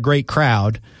not a great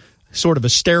crowd, sort of a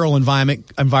sterile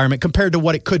environment compared to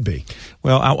what it could be.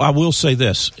 Well, I will say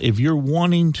this. If you're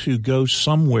wanting to go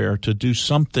somewhere to do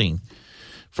something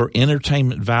for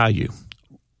entertainment value,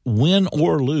 win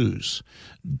or lose,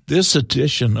 this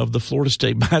edition of the Florida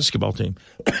State basketball team,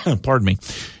 pardon me,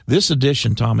 this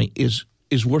edition, Tommy, is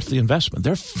worth the investment.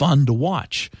 They're fun to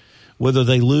watch. Whether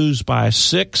they lose by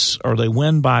 6 or they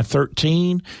win by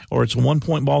 13 or it's a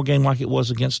 1-point ball game like it was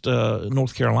against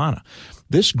North Carolina,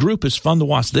 this group is fun to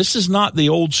watch. This is not the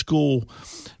old school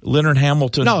Leonard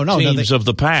Hamilton teams of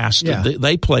the past. Yeah.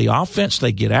 They play offense.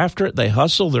 They get after it. They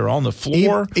hustle. They're on the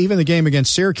floor. Even the game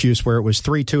against Syracuse where it was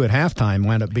 3-2 at halftime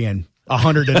wound up being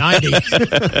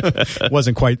 190.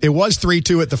 Wasn't quite. It was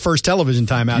 3-2 at the first television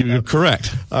timeout. You're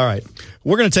correct. All right.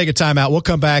 We're going to take a timeout. We'll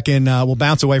come back and we'll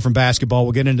bounce away from basketball.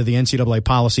 We'll get into the NCAA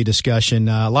policy discussion.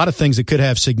 A lot of things that could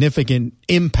have significant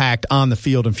impact on the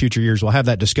field in future years. We'll have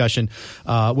that discussion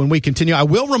when we continue. I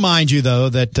will remind you, though,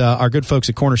 that our good folks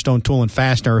at Cornerstone Tool and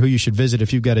Fastener are who you should visit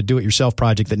if you've got a do-it-yourself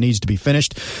project that needs to be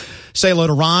finished. Say hello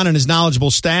to Ron and his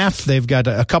knowledgeable staff. They've got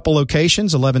a couple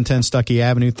locations, 1110 Stuckey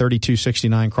Avenue,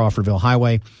 3269 Crawfordville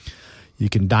Highway. You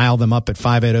can dial them up at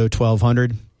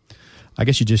 580-1200. I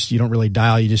guess you don't really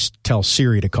dial. You just tell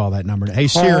Siri to call that number. Hey,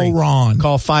 Siri, Ron.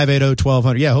 Call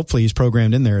 580-1200. Yeah, hopefully he's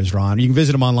programmed in there as Ron. You can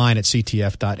visit him online at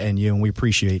ctf.nu, and we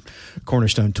appreciate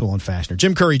Cornerstone Tool and Fastener.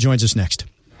 Jim Curry joins us next. It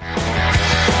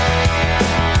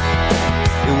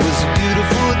was a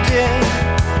beautiful day.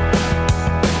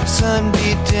 Sun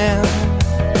beat down.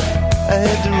 I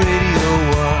had the radio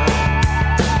on.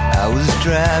 I was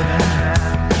driving.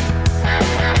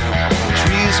 The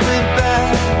trees went by.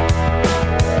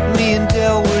 Me and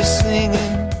Del were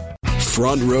singing.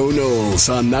 Front Row Knowles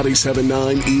on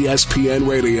 97.9 ESPN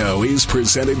Radio is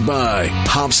presented by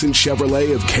Hobson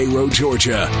Chevrolet of Cairo,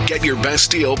 Georgia. Get your best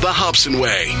deal the Hobson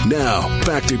way. Now,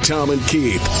 back to Tom and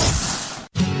Keith.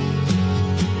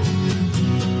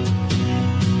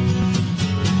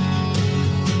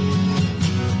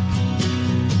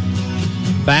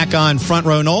 Back on Front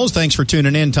Row Knowles. Thanks for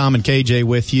tuning in. Tom and KJ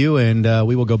with you, and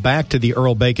we will go back to the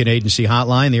Earl Bacon Agency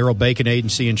hotline. The Earl Bacon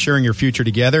Agency, ensuring your future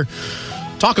together.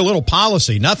 Talk a little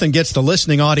policy. Nothing gets the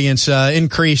listening audience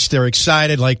increased. They're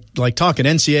excited, like talking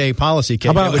NCAA policy.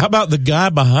 KJ. How about the guy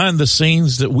behind the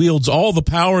scenes that wields all the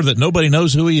power that nobody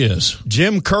knows who he is?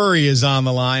 Jim Curry is on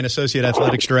the line, Associate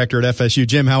Athletics Director at FSU.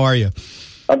 Jim, how are you?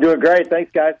 I'm doing great. Thanks,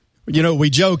 guys. You know, we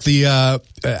joke the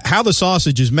how the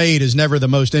sausage is made is never the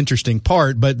most interesting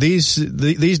part, but these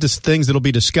things that'll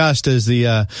be discussed as the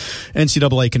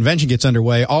NCAA convention gets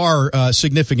underway are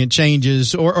significant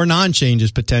changes or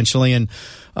non-changes potentially. And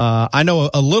I know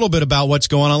a little bit about what's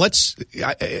going on. Let's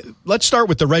start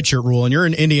with the redshirt rule. And you're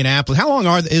in Indianapolis. How long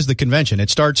is the convention? It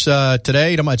starts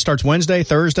today. It starts Wednesday,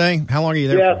 Thursday. How long are you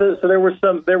there? Yeah, so there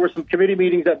were some committee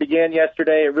meetings that began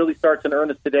yesterday. It really starts in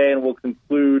earnest today and will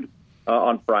conclude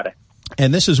on Friday.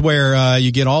 And this is where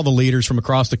you get all the leaders from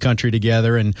across the country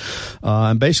together and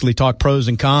basically talk pros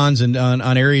and cons and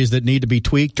on areas that need to be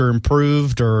tweaked or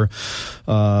improved or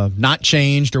not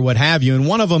changed or what have you. And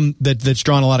one of them that's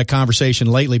drawn a lot of conversation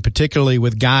lately, particularly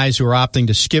with guys who are opting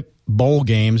to skip bowl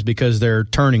games because they're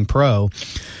turning pro,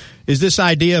 is this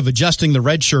idea of adjusting the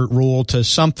redshirt rule to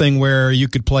something where you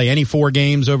could play any 4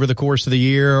 games over the course of the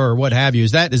year or what have you.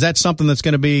 Is that something that's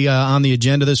going to be on the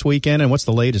agenda this weekend, and what's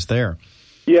the latest there?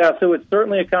 Yeah, so it's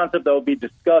certainly a concept that will be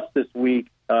discussed this week.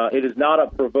 It is not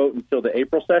up for vote until the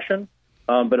April session,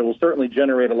 but it will certainly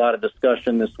generate a lot of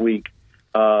discussion this week.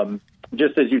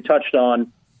 Just as you touched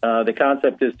on, the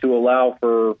concept is to allow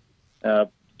for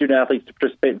student athletes to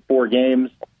participate in 4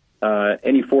 games,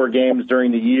 any 4 games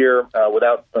during the year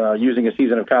without using a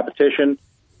season of competition.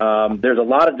 There's a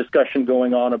lot of discussion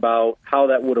going on about how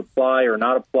that would apply or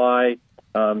not apply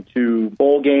to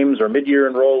bowl games or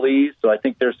mid-year enrollees. So I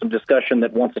think there's some discussion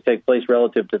that wants to take place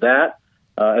relative to that.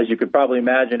 As you could probably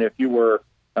imagine, if you were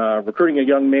recruiting a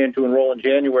young man to enroll in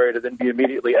January to then be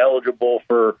immediately eligible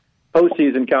for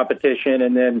postseason competition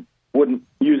and then wouldn't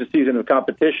use a season of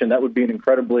competition, that would be an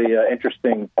incredibly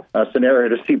interesting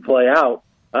scenario to see play out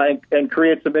and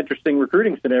create some interesting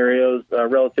recruiting scenarios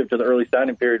relative to the early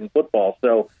signing period in football.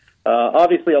 So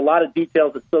obviously a lot of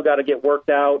details that still got to get worked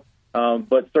out.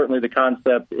 But certainly the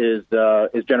concept is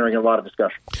generating a lot of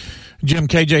discussion. Jim,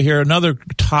 KJ here. Another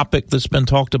topic that's been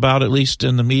talked about, at least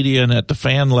in the media and at the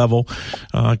fan level,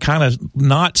 kind of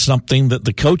not something that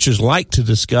the coaches like to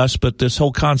discuss, but this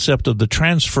whole concept of the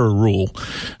transfer rule.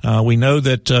 We know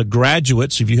that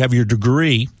graduates, if you have your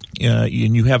degree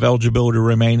and you have eligibility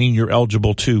remaining, you're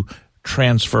eligible to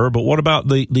transfer. But what about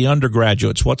the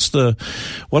undergraduates? What's the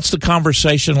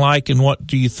conversation like, and what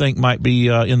do you think might be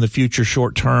in the future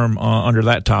short term under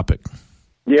that topic?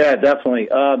 Yeah, definitely.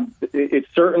 It's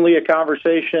certainly a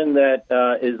conversation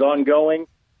that is ongoing.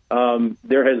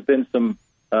 There has been some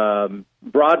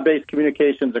broad-based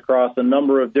communications across a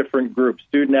number of different groups: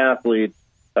 student athletes,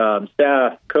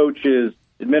 staff, coaches,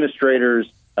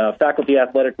 administrators, faculty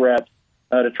athletic reps,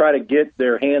 to try to get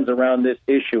their hands around this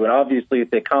issue. And obviously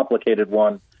it's a complicated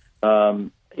one.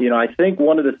 I think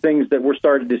one of the things that we're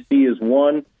starting to see is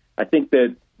I think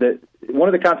that one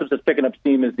of the concepts that's picking up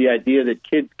steam is the idea that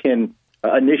kids can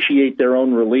initiate their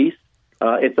own release.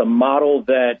 It's a model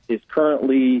that is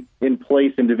currently in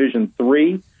place in Division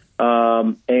III.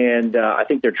 And I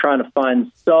think they're trying to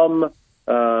find some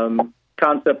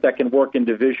concept that can work in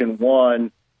Division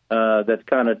I that's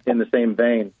kind of in the same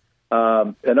vein.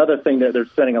 Another thing that they're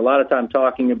spending a lot of time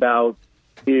talking about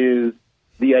is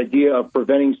the idea of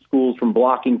preventing schools from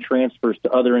blocking transfers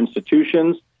to other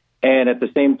institutions and at the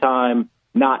same time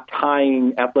not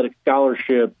tying athletic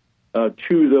scholarship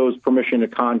to those permission to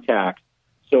contact.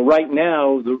 So right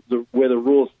now, the way the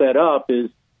rule is set up is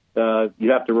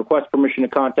you have to request permission to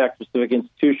contact specific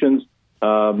institutions.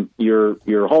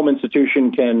 Your home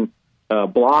institution can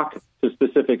block to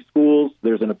specific schools.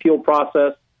 There's an appeal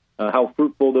process. How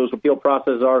fruitful those appeal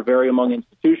processes are vary among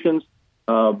institutions.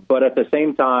 But at the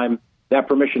same time, that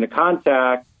permission to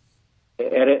contact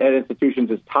at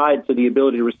institutions is tied to the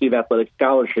ability to receive athletic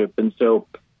scholarship. And so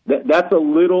that's a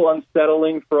little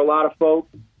unsettling for a lot of folks.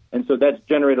 And so that's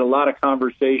generated a lot of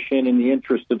conversation in the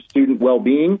interest of student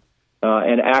well-being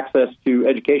and access to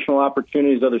educational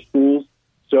opportunities, other schools.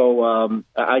 So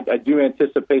I do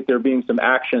anticipate there being some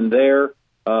action there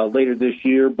later this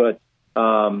year. But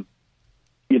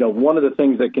one of the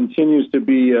things that continues to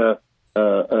be an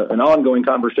ongoing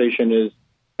conversation is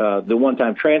the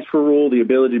one-time transfer rule, the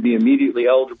ability to be immediately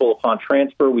eligible upon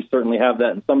transfer. We certainly have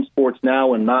that in some sports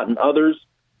now and not in others.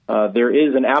 There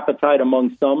is an appetite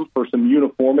among some for some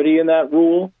uniformity in that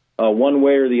rule, one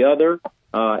way or the other.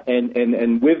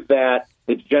 And with that,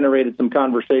 it's generated some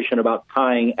conversation about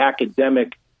tying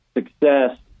academic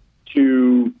success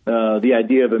to the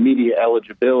idea of immediate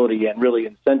eligibility and really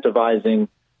incentivizing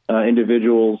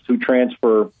individuals who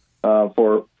transfer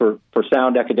for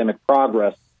sound academic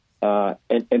progress.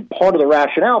 And part of the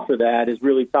rationale for that is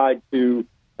really tied to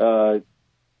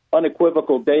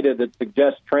unequivocal data that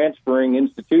suggests transferring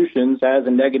institutions has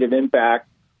a negative impact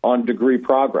on degree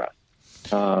progress.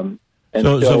 And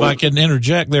so if I can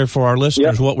interject there for our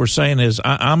listeners, what we're saying is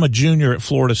I'm a junior at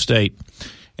Florida State,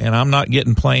 and I'm not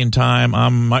getting playing time.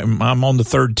 I'm on the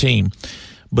third team.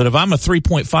 But if I'm a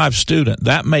 3.5 student,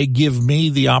 that may give me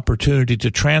the opportunity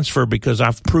to transfer because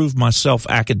I've proved myself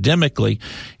academically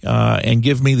and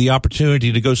give me the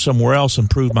opportunity to go somewhere else and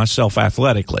prove myself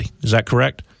athletically. Is that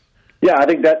correct? Yeah, I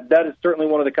think that is certainly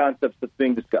one of the concepts that's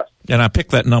being discussed. And I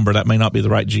picked that number. That may not be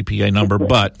the right GPA number,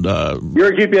 but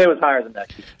your GPA was higher than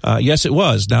that. Yes, it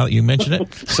was. Now that you mention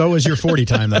it, so is your 40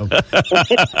 time, though.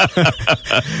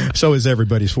 So is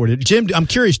everybody's 40. Jim, I'm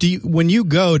curious. When you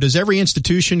go, does every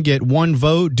institution get one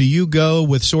vote? Do you go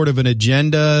with sort of an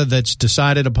agenda that's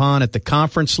decided upon at the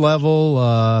conference level?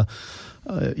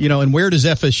 And where does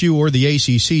FSU or the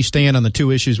ACC stand on the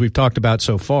two issues we've talked about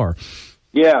so far?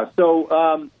 Yeah.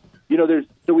 So.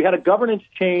 We had a governance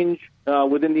change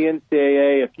within the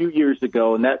NCAA a few years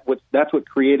ago, and that's what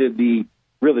created the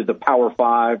Power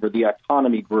Five or the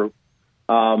autonomy group,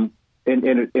 and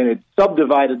it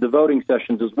subdivided the voting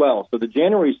sessions as well. So the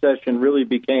January session really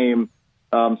became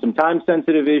some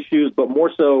time-sensitive issues, but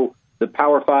more so the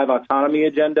Power Five autonomy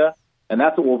agenda, and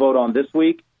that's what we'll vote on this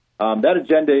week. That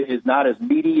agenda is not as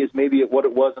meaty as maybe what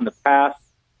it was in the past.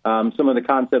 Some of the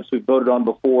concepts we've voted on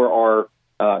before are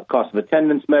cost of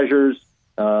attendance measures,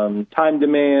 time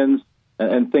demands,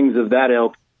 and things of that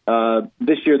ilk.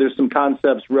 This year, there's some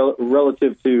concepts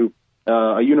relative to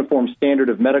a uniform standard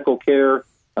of medical care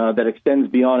that extends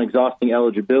beyond exhausting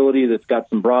eligibility that's got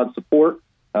some broad support.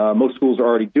 Most schools are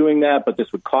already doing that, but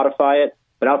this would codify it.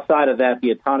 But outside of that, the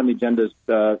autonomy agenda is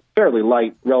fairly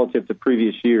light relative to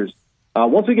previous years.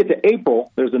 Once we get to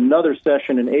April, there's another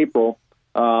session in April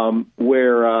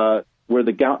where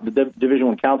the Division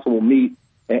I Council will meet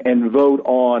and vote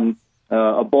on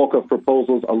a bulk of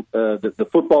proposals. The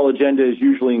football agenda is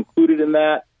usually included in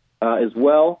that as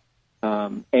well,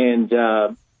 and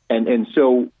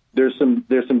so there's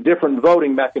some different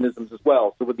voting mechanisms as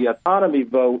well. So with the autonomy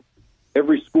vote,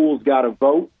 every school's got a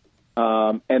vote,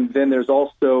 and then there's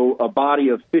also a body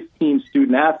of 15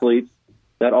 student athletes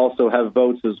that also have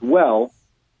votes as well,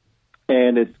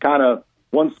 and it's kind of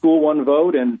one school, one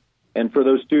vote, and for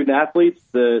those student athletes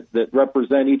that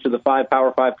represent each of the 5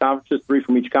 Power 5 conferences, 3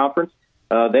 from each conference,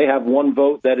 they have one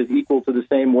vote that is equal to the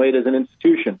same weight as an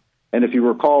institution. And if you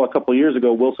recall, a couple of years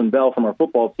ago, Wilson Bell from our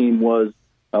football team was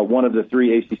one of the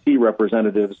 3 ACC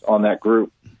representatives on that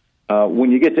group.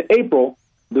 When you get to April,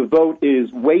 the vote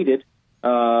is weighted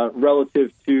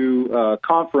relative to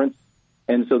conference,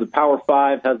 and so the Power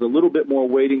 5 has a little bit more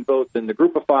weighting vote than the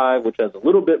Group of 5, which has a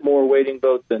little bit more weighting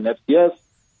vote than FCS,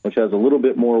 which has a little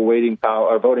bit more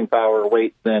voting power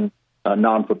weight than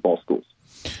non-football schools.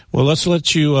 Well, let's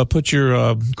let you put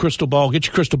your crystal ball. Get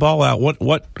your crystal ball out.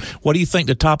 What do you think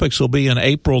the topics will be in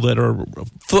April that are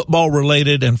football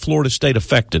related and Florida State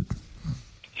affected?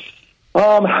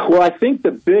 Well, I think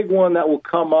the big one that will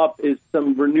come up is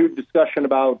some renewed discussion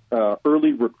about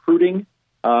early recruiting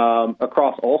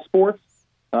across all sports.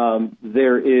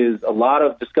 There is a lot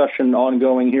of discussion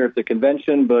ongoing here at the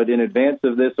convention, but in advance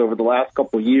of this, over the last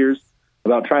couple of years,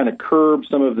 about trying to curb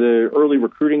some of the early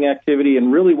recruiting activity.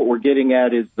 And really what we're getting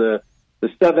at is the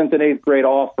 7th and 8th grade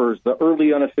offers, the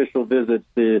early unofficial visits,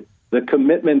 the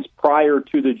commitments prior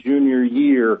to the junior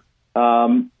year.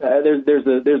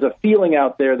 There's a feeling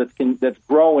out there that's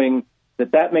growing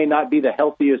that may not be the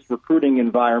healthiest recruiting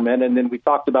environment. And then we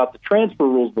talked about the transfer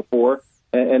rules before,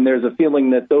 and there's a feeling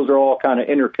that those are all kind of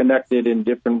interconnected in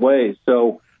different ways.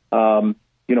 So,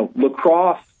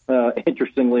 lacrosse,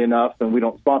 interestingly enough, and we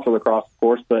don't sponsor lacrosse, of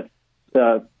course, but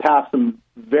passed some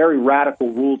very radical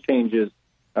rule changes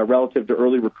relative to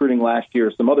early recruiting last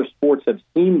year. Some other sports have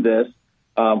seen this.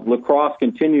 Lacrosse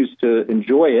continues to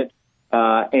enjoy it,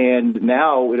 and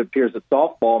now it appears that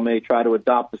softball may try to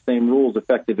adopt the same rules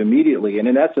effective immediately. And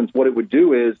in essence, what it would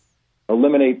do is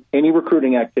eliminate any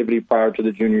recruiting activity prior to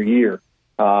the junior year.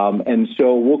 And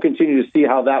so we'll continue to see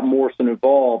how that morphs and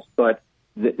evolves, but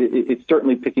it's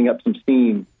certainly picking up some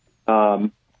steam.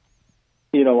 On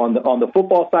the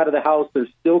football side of the house, there's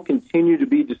still continue to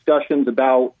be discussions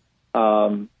about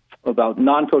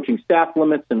non-coaching staff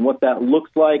limits and what that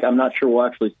looks like. I'm not sure we'll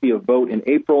actually see a vote in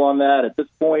April on that at this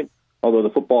point, although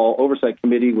the Football Oversight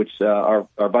Committee, which our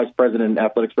Vice President and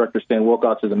Athletics Director Stan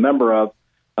Wilcox is a member of,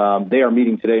 they are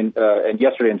meeting today and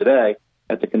yesterday and today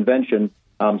at the convention.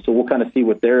 So we'll kind of see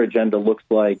what their agenda looks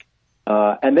like.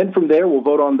 And then from there, we'll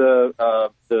vote on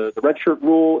the redshirt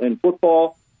rule in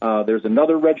football. There's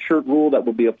another redshirt rule that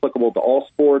will be applicable to all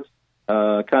sports,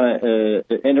 kind of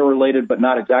interrelated but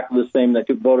not exactly the same that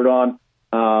you voted on.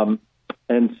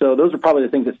 And so those are probably the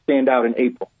things that stand out in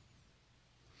April.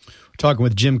 Talking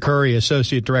with Jim Curry,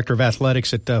 Associate Director of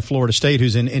Athletics at Florida State,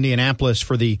 who's in Indianapolis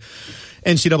for the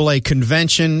NCAA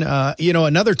convention.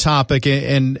 Another topic,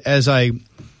 and as I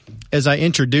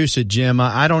introduce it, Jim,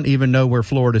 I don't even know where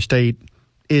Florida State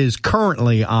is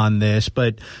currently on this,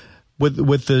 but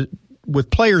with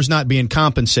players not being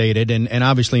compensated, and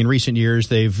obviously in recent years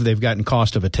they've gotten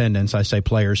cost of attendance. I say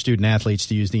players, student athletes,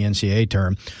 to use the NCAA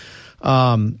term.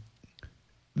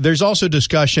 There's also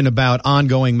discussion about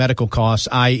ongoing medical costs,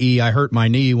 i.e. I hurt my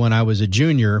knee when I was a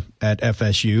junior at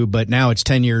FSU, but now it's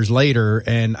 10 years later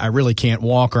and I really can't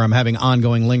walk, or I'm having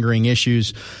ongoing lingering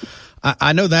issues.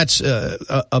 I know that's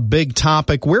a big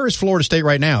topic. Where is Florida State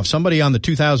right now? If somebody on the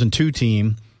 2002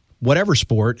 team, whatever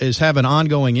sport, is having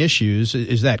ongoing issues,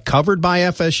 is that covered by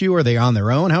FSU, or are they on their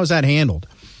own? How is that handled?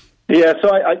 Yeah, so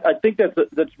I think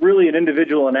that's really an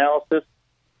individual analysis.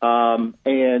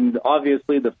 And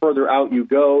obviously, the further out you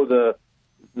go,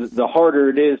 the harder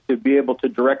it is to be able to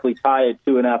directly tie it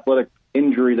to an athletic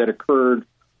injury that occurred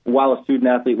while a student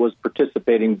athlete was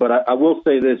participating. But I will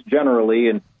say this generally,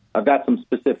 and I've got some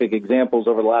specific examples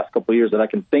over the last couple of years that I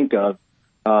can think of.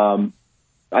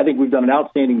 I think we've done an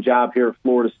outstanding job here at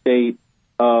Florida State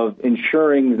of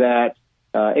ensuring that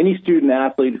any student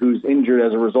athlete who's injured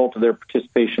as a result of their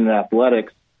participation in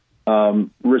athletics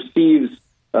receives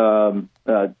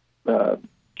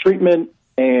treatment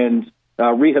and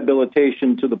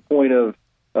rehabilitation to the point of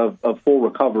full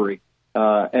recovery.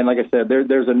 And like I said,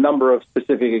 there's a number of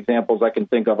specific examples I can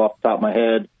think of off the top of my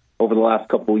head over the last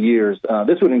couple of years.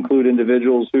 This would include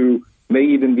individuals who may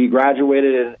even be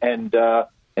graduated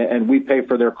and we pay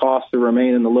for their costs to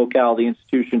remain in the locale of the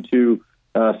institution to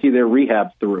see their rehab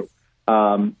through.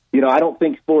 I don't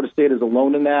think Florida State is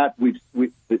alone in that. We've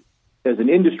as an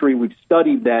industry, we've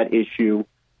studied that issue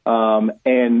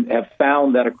and have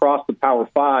found that across the Power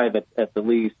Five, at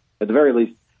the very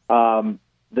least,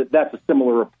 that's a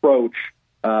similar approach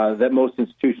that most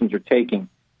institutions are taking.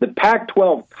 The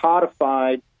Pac-12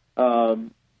 codified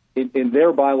in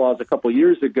their bylaws a couple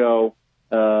years ago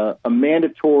a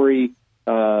mandatory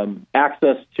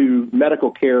access to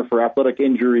medical care for athletic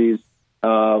injuries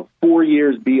 4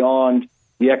 years beyond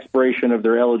the expiration of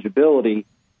their eligibility.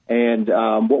 And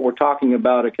what we're talking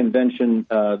about at convention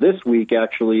this week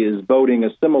actually is voting a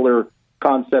similar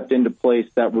concept into place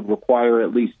that would require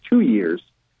at least 2 years.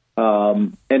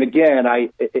 And again,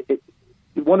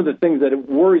 one of the things that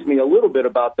worries me a little bit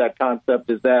about that concept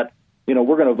is that,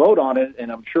 we're going to vote on it,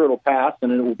 and I'm sure it'll pass,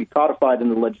 and it will be codified in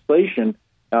the legislation.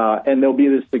 And there'll be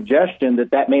this suggestion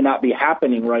that may not be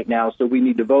happening right now, so we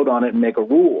need to vote on it and make a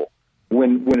rule.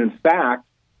 When in fact,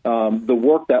 the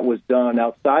work that was done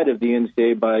outside of the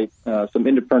NCAA by some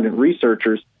independent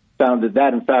researchers found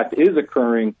that in fact is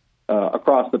occurring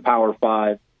across the Power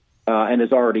Five and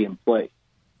is already in place.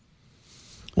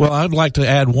 Well, I'd like to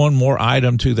add one more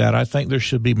item to that. I think there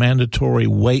should be mandatory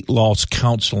weight loss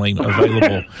counseling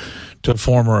available to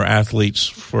former athletes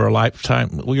for a lifetime.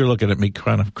 Well, you're looking at me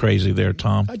kind of crazy there,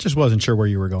 Tom. I just wasn't sure where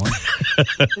you were going.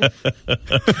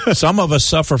 Some of us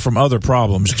suffer from other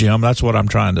problems, Jim. That's what I'm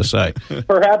trying to say.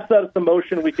 Perhaps that's the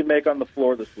motion we can make on the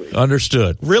floor this week.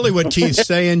 Understood. Really what Keith's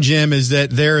saying, Jim, is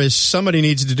that somebody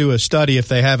needs to do a study, if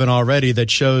they haven't already, that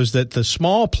shows that the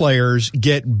small players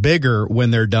get bigger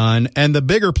when they're done, and the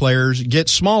bigger players get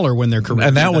smaller when they're career.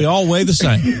 And now we all weigh the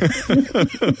same.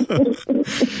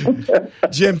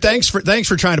 Jim, thanks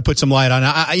for trying to put some light on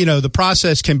it. The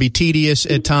process can be tedious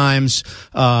at times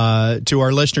to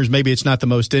our listeners. Maybe it's not the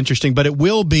most interesting, but it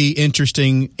will be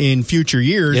interesting in future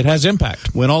years. It has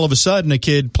impact. When all of a sudden a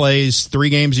kid plays 3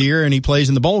 games a year and he plays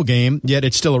in the bowl game, yet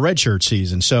it's still a redshirt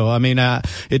season. So,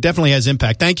 it definitely has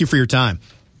impact. Thank you for your time.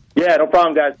 Yeah, no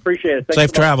problem, guys. Appreciate it.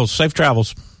 Safe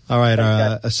travels. All right,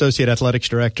 Associate Athletics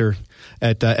Director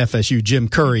at FSU, Jim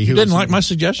Curry. You didn't like my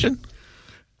suggestion?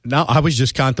 No, I was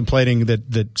just contemplating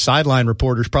that sideline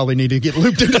reporters probably need to get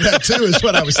looped into that too, is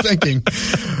what I was thinking.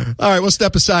 All right, we'll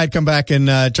step aside, come back and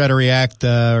try to react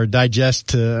or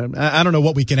digest. I don't know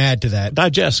what we can add to that.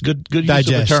 Digest, good digest.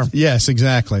 Use of the term. Yes,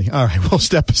 exactly. All right, we'll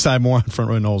step aside. More on Front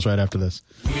Row Noles right after this.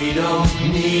 We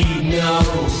don't need no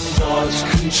thought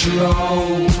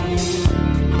control.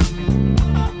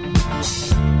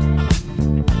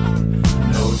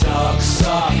 No dark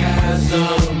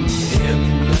sarcasm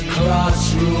in the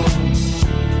classroom.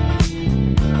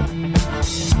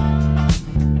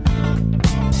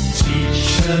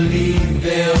 Teacher, leave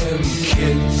them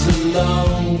kids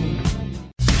alone.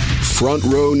 Front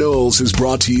Row Noles is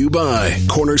brought to you by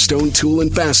Cornerstone Tool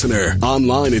and Fastener.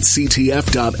 Online at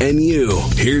ctf.nu.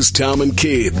 Here's Tom and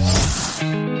Keith.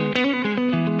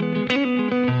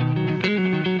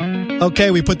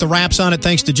 Okay, we put the wraps on it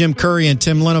thanks to Jim Curry and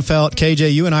Tim Linnefelt.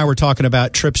 KJ, you and I were talking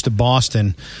about trips to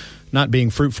Boston not being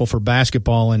fruitful for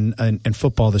basketball and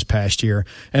football this past year.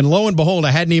 And lo and behold,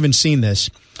 I hadn't even seen this,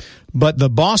 but the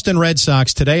Boston Red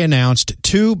Sox today announced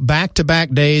 2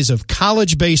 back-to-back days of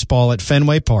college baseball at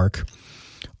Fenway Park.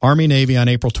 Army-Navy on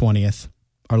April 20th.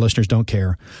 Our listeners don't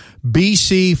care.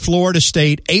 BC, Florida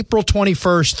State, April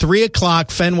 21st, 3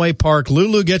 o'clock, Fenway Park.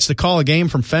 Lulu gets to call a game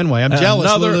from Fenway. I'm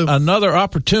jealous, Lulu. Another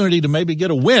opportunity to maybe get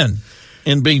a win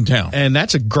in Beantown. And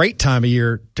that's a great time of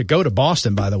year to go to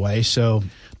Boston, by the way. So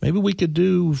maybe we could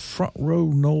do Front Row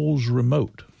Knowles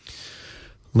remote.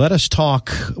 Let us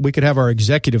talk. We could have our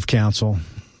executive council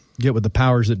get with the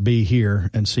powers that be here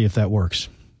and see if that works.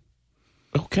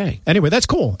 Okay. Anyway, that's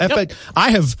cool. Yep.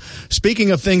 I have,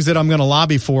 speaking of things that I'm going to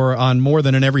lobby for on more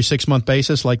than an every 6-month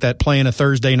basis, like that playing a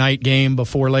Thursday night game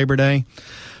before Labor Day,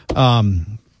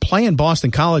 playing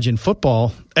Boston College in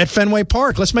football at Fenway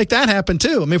Park. Let's make that happen,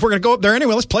 too. I mean, if we're going to go up there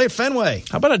anyway, let's play at Fenway.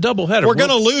 How about a doubleheader? We're going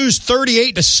to lose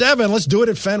 38-7. Let's do it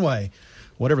at Fenway.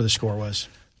 Whatever the score was.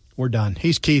 We're done.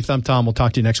 He's Keith. I'm Tom. We'll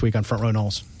talk to you next week on Front Row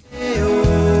Knowles.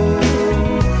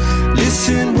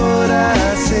 Listen what I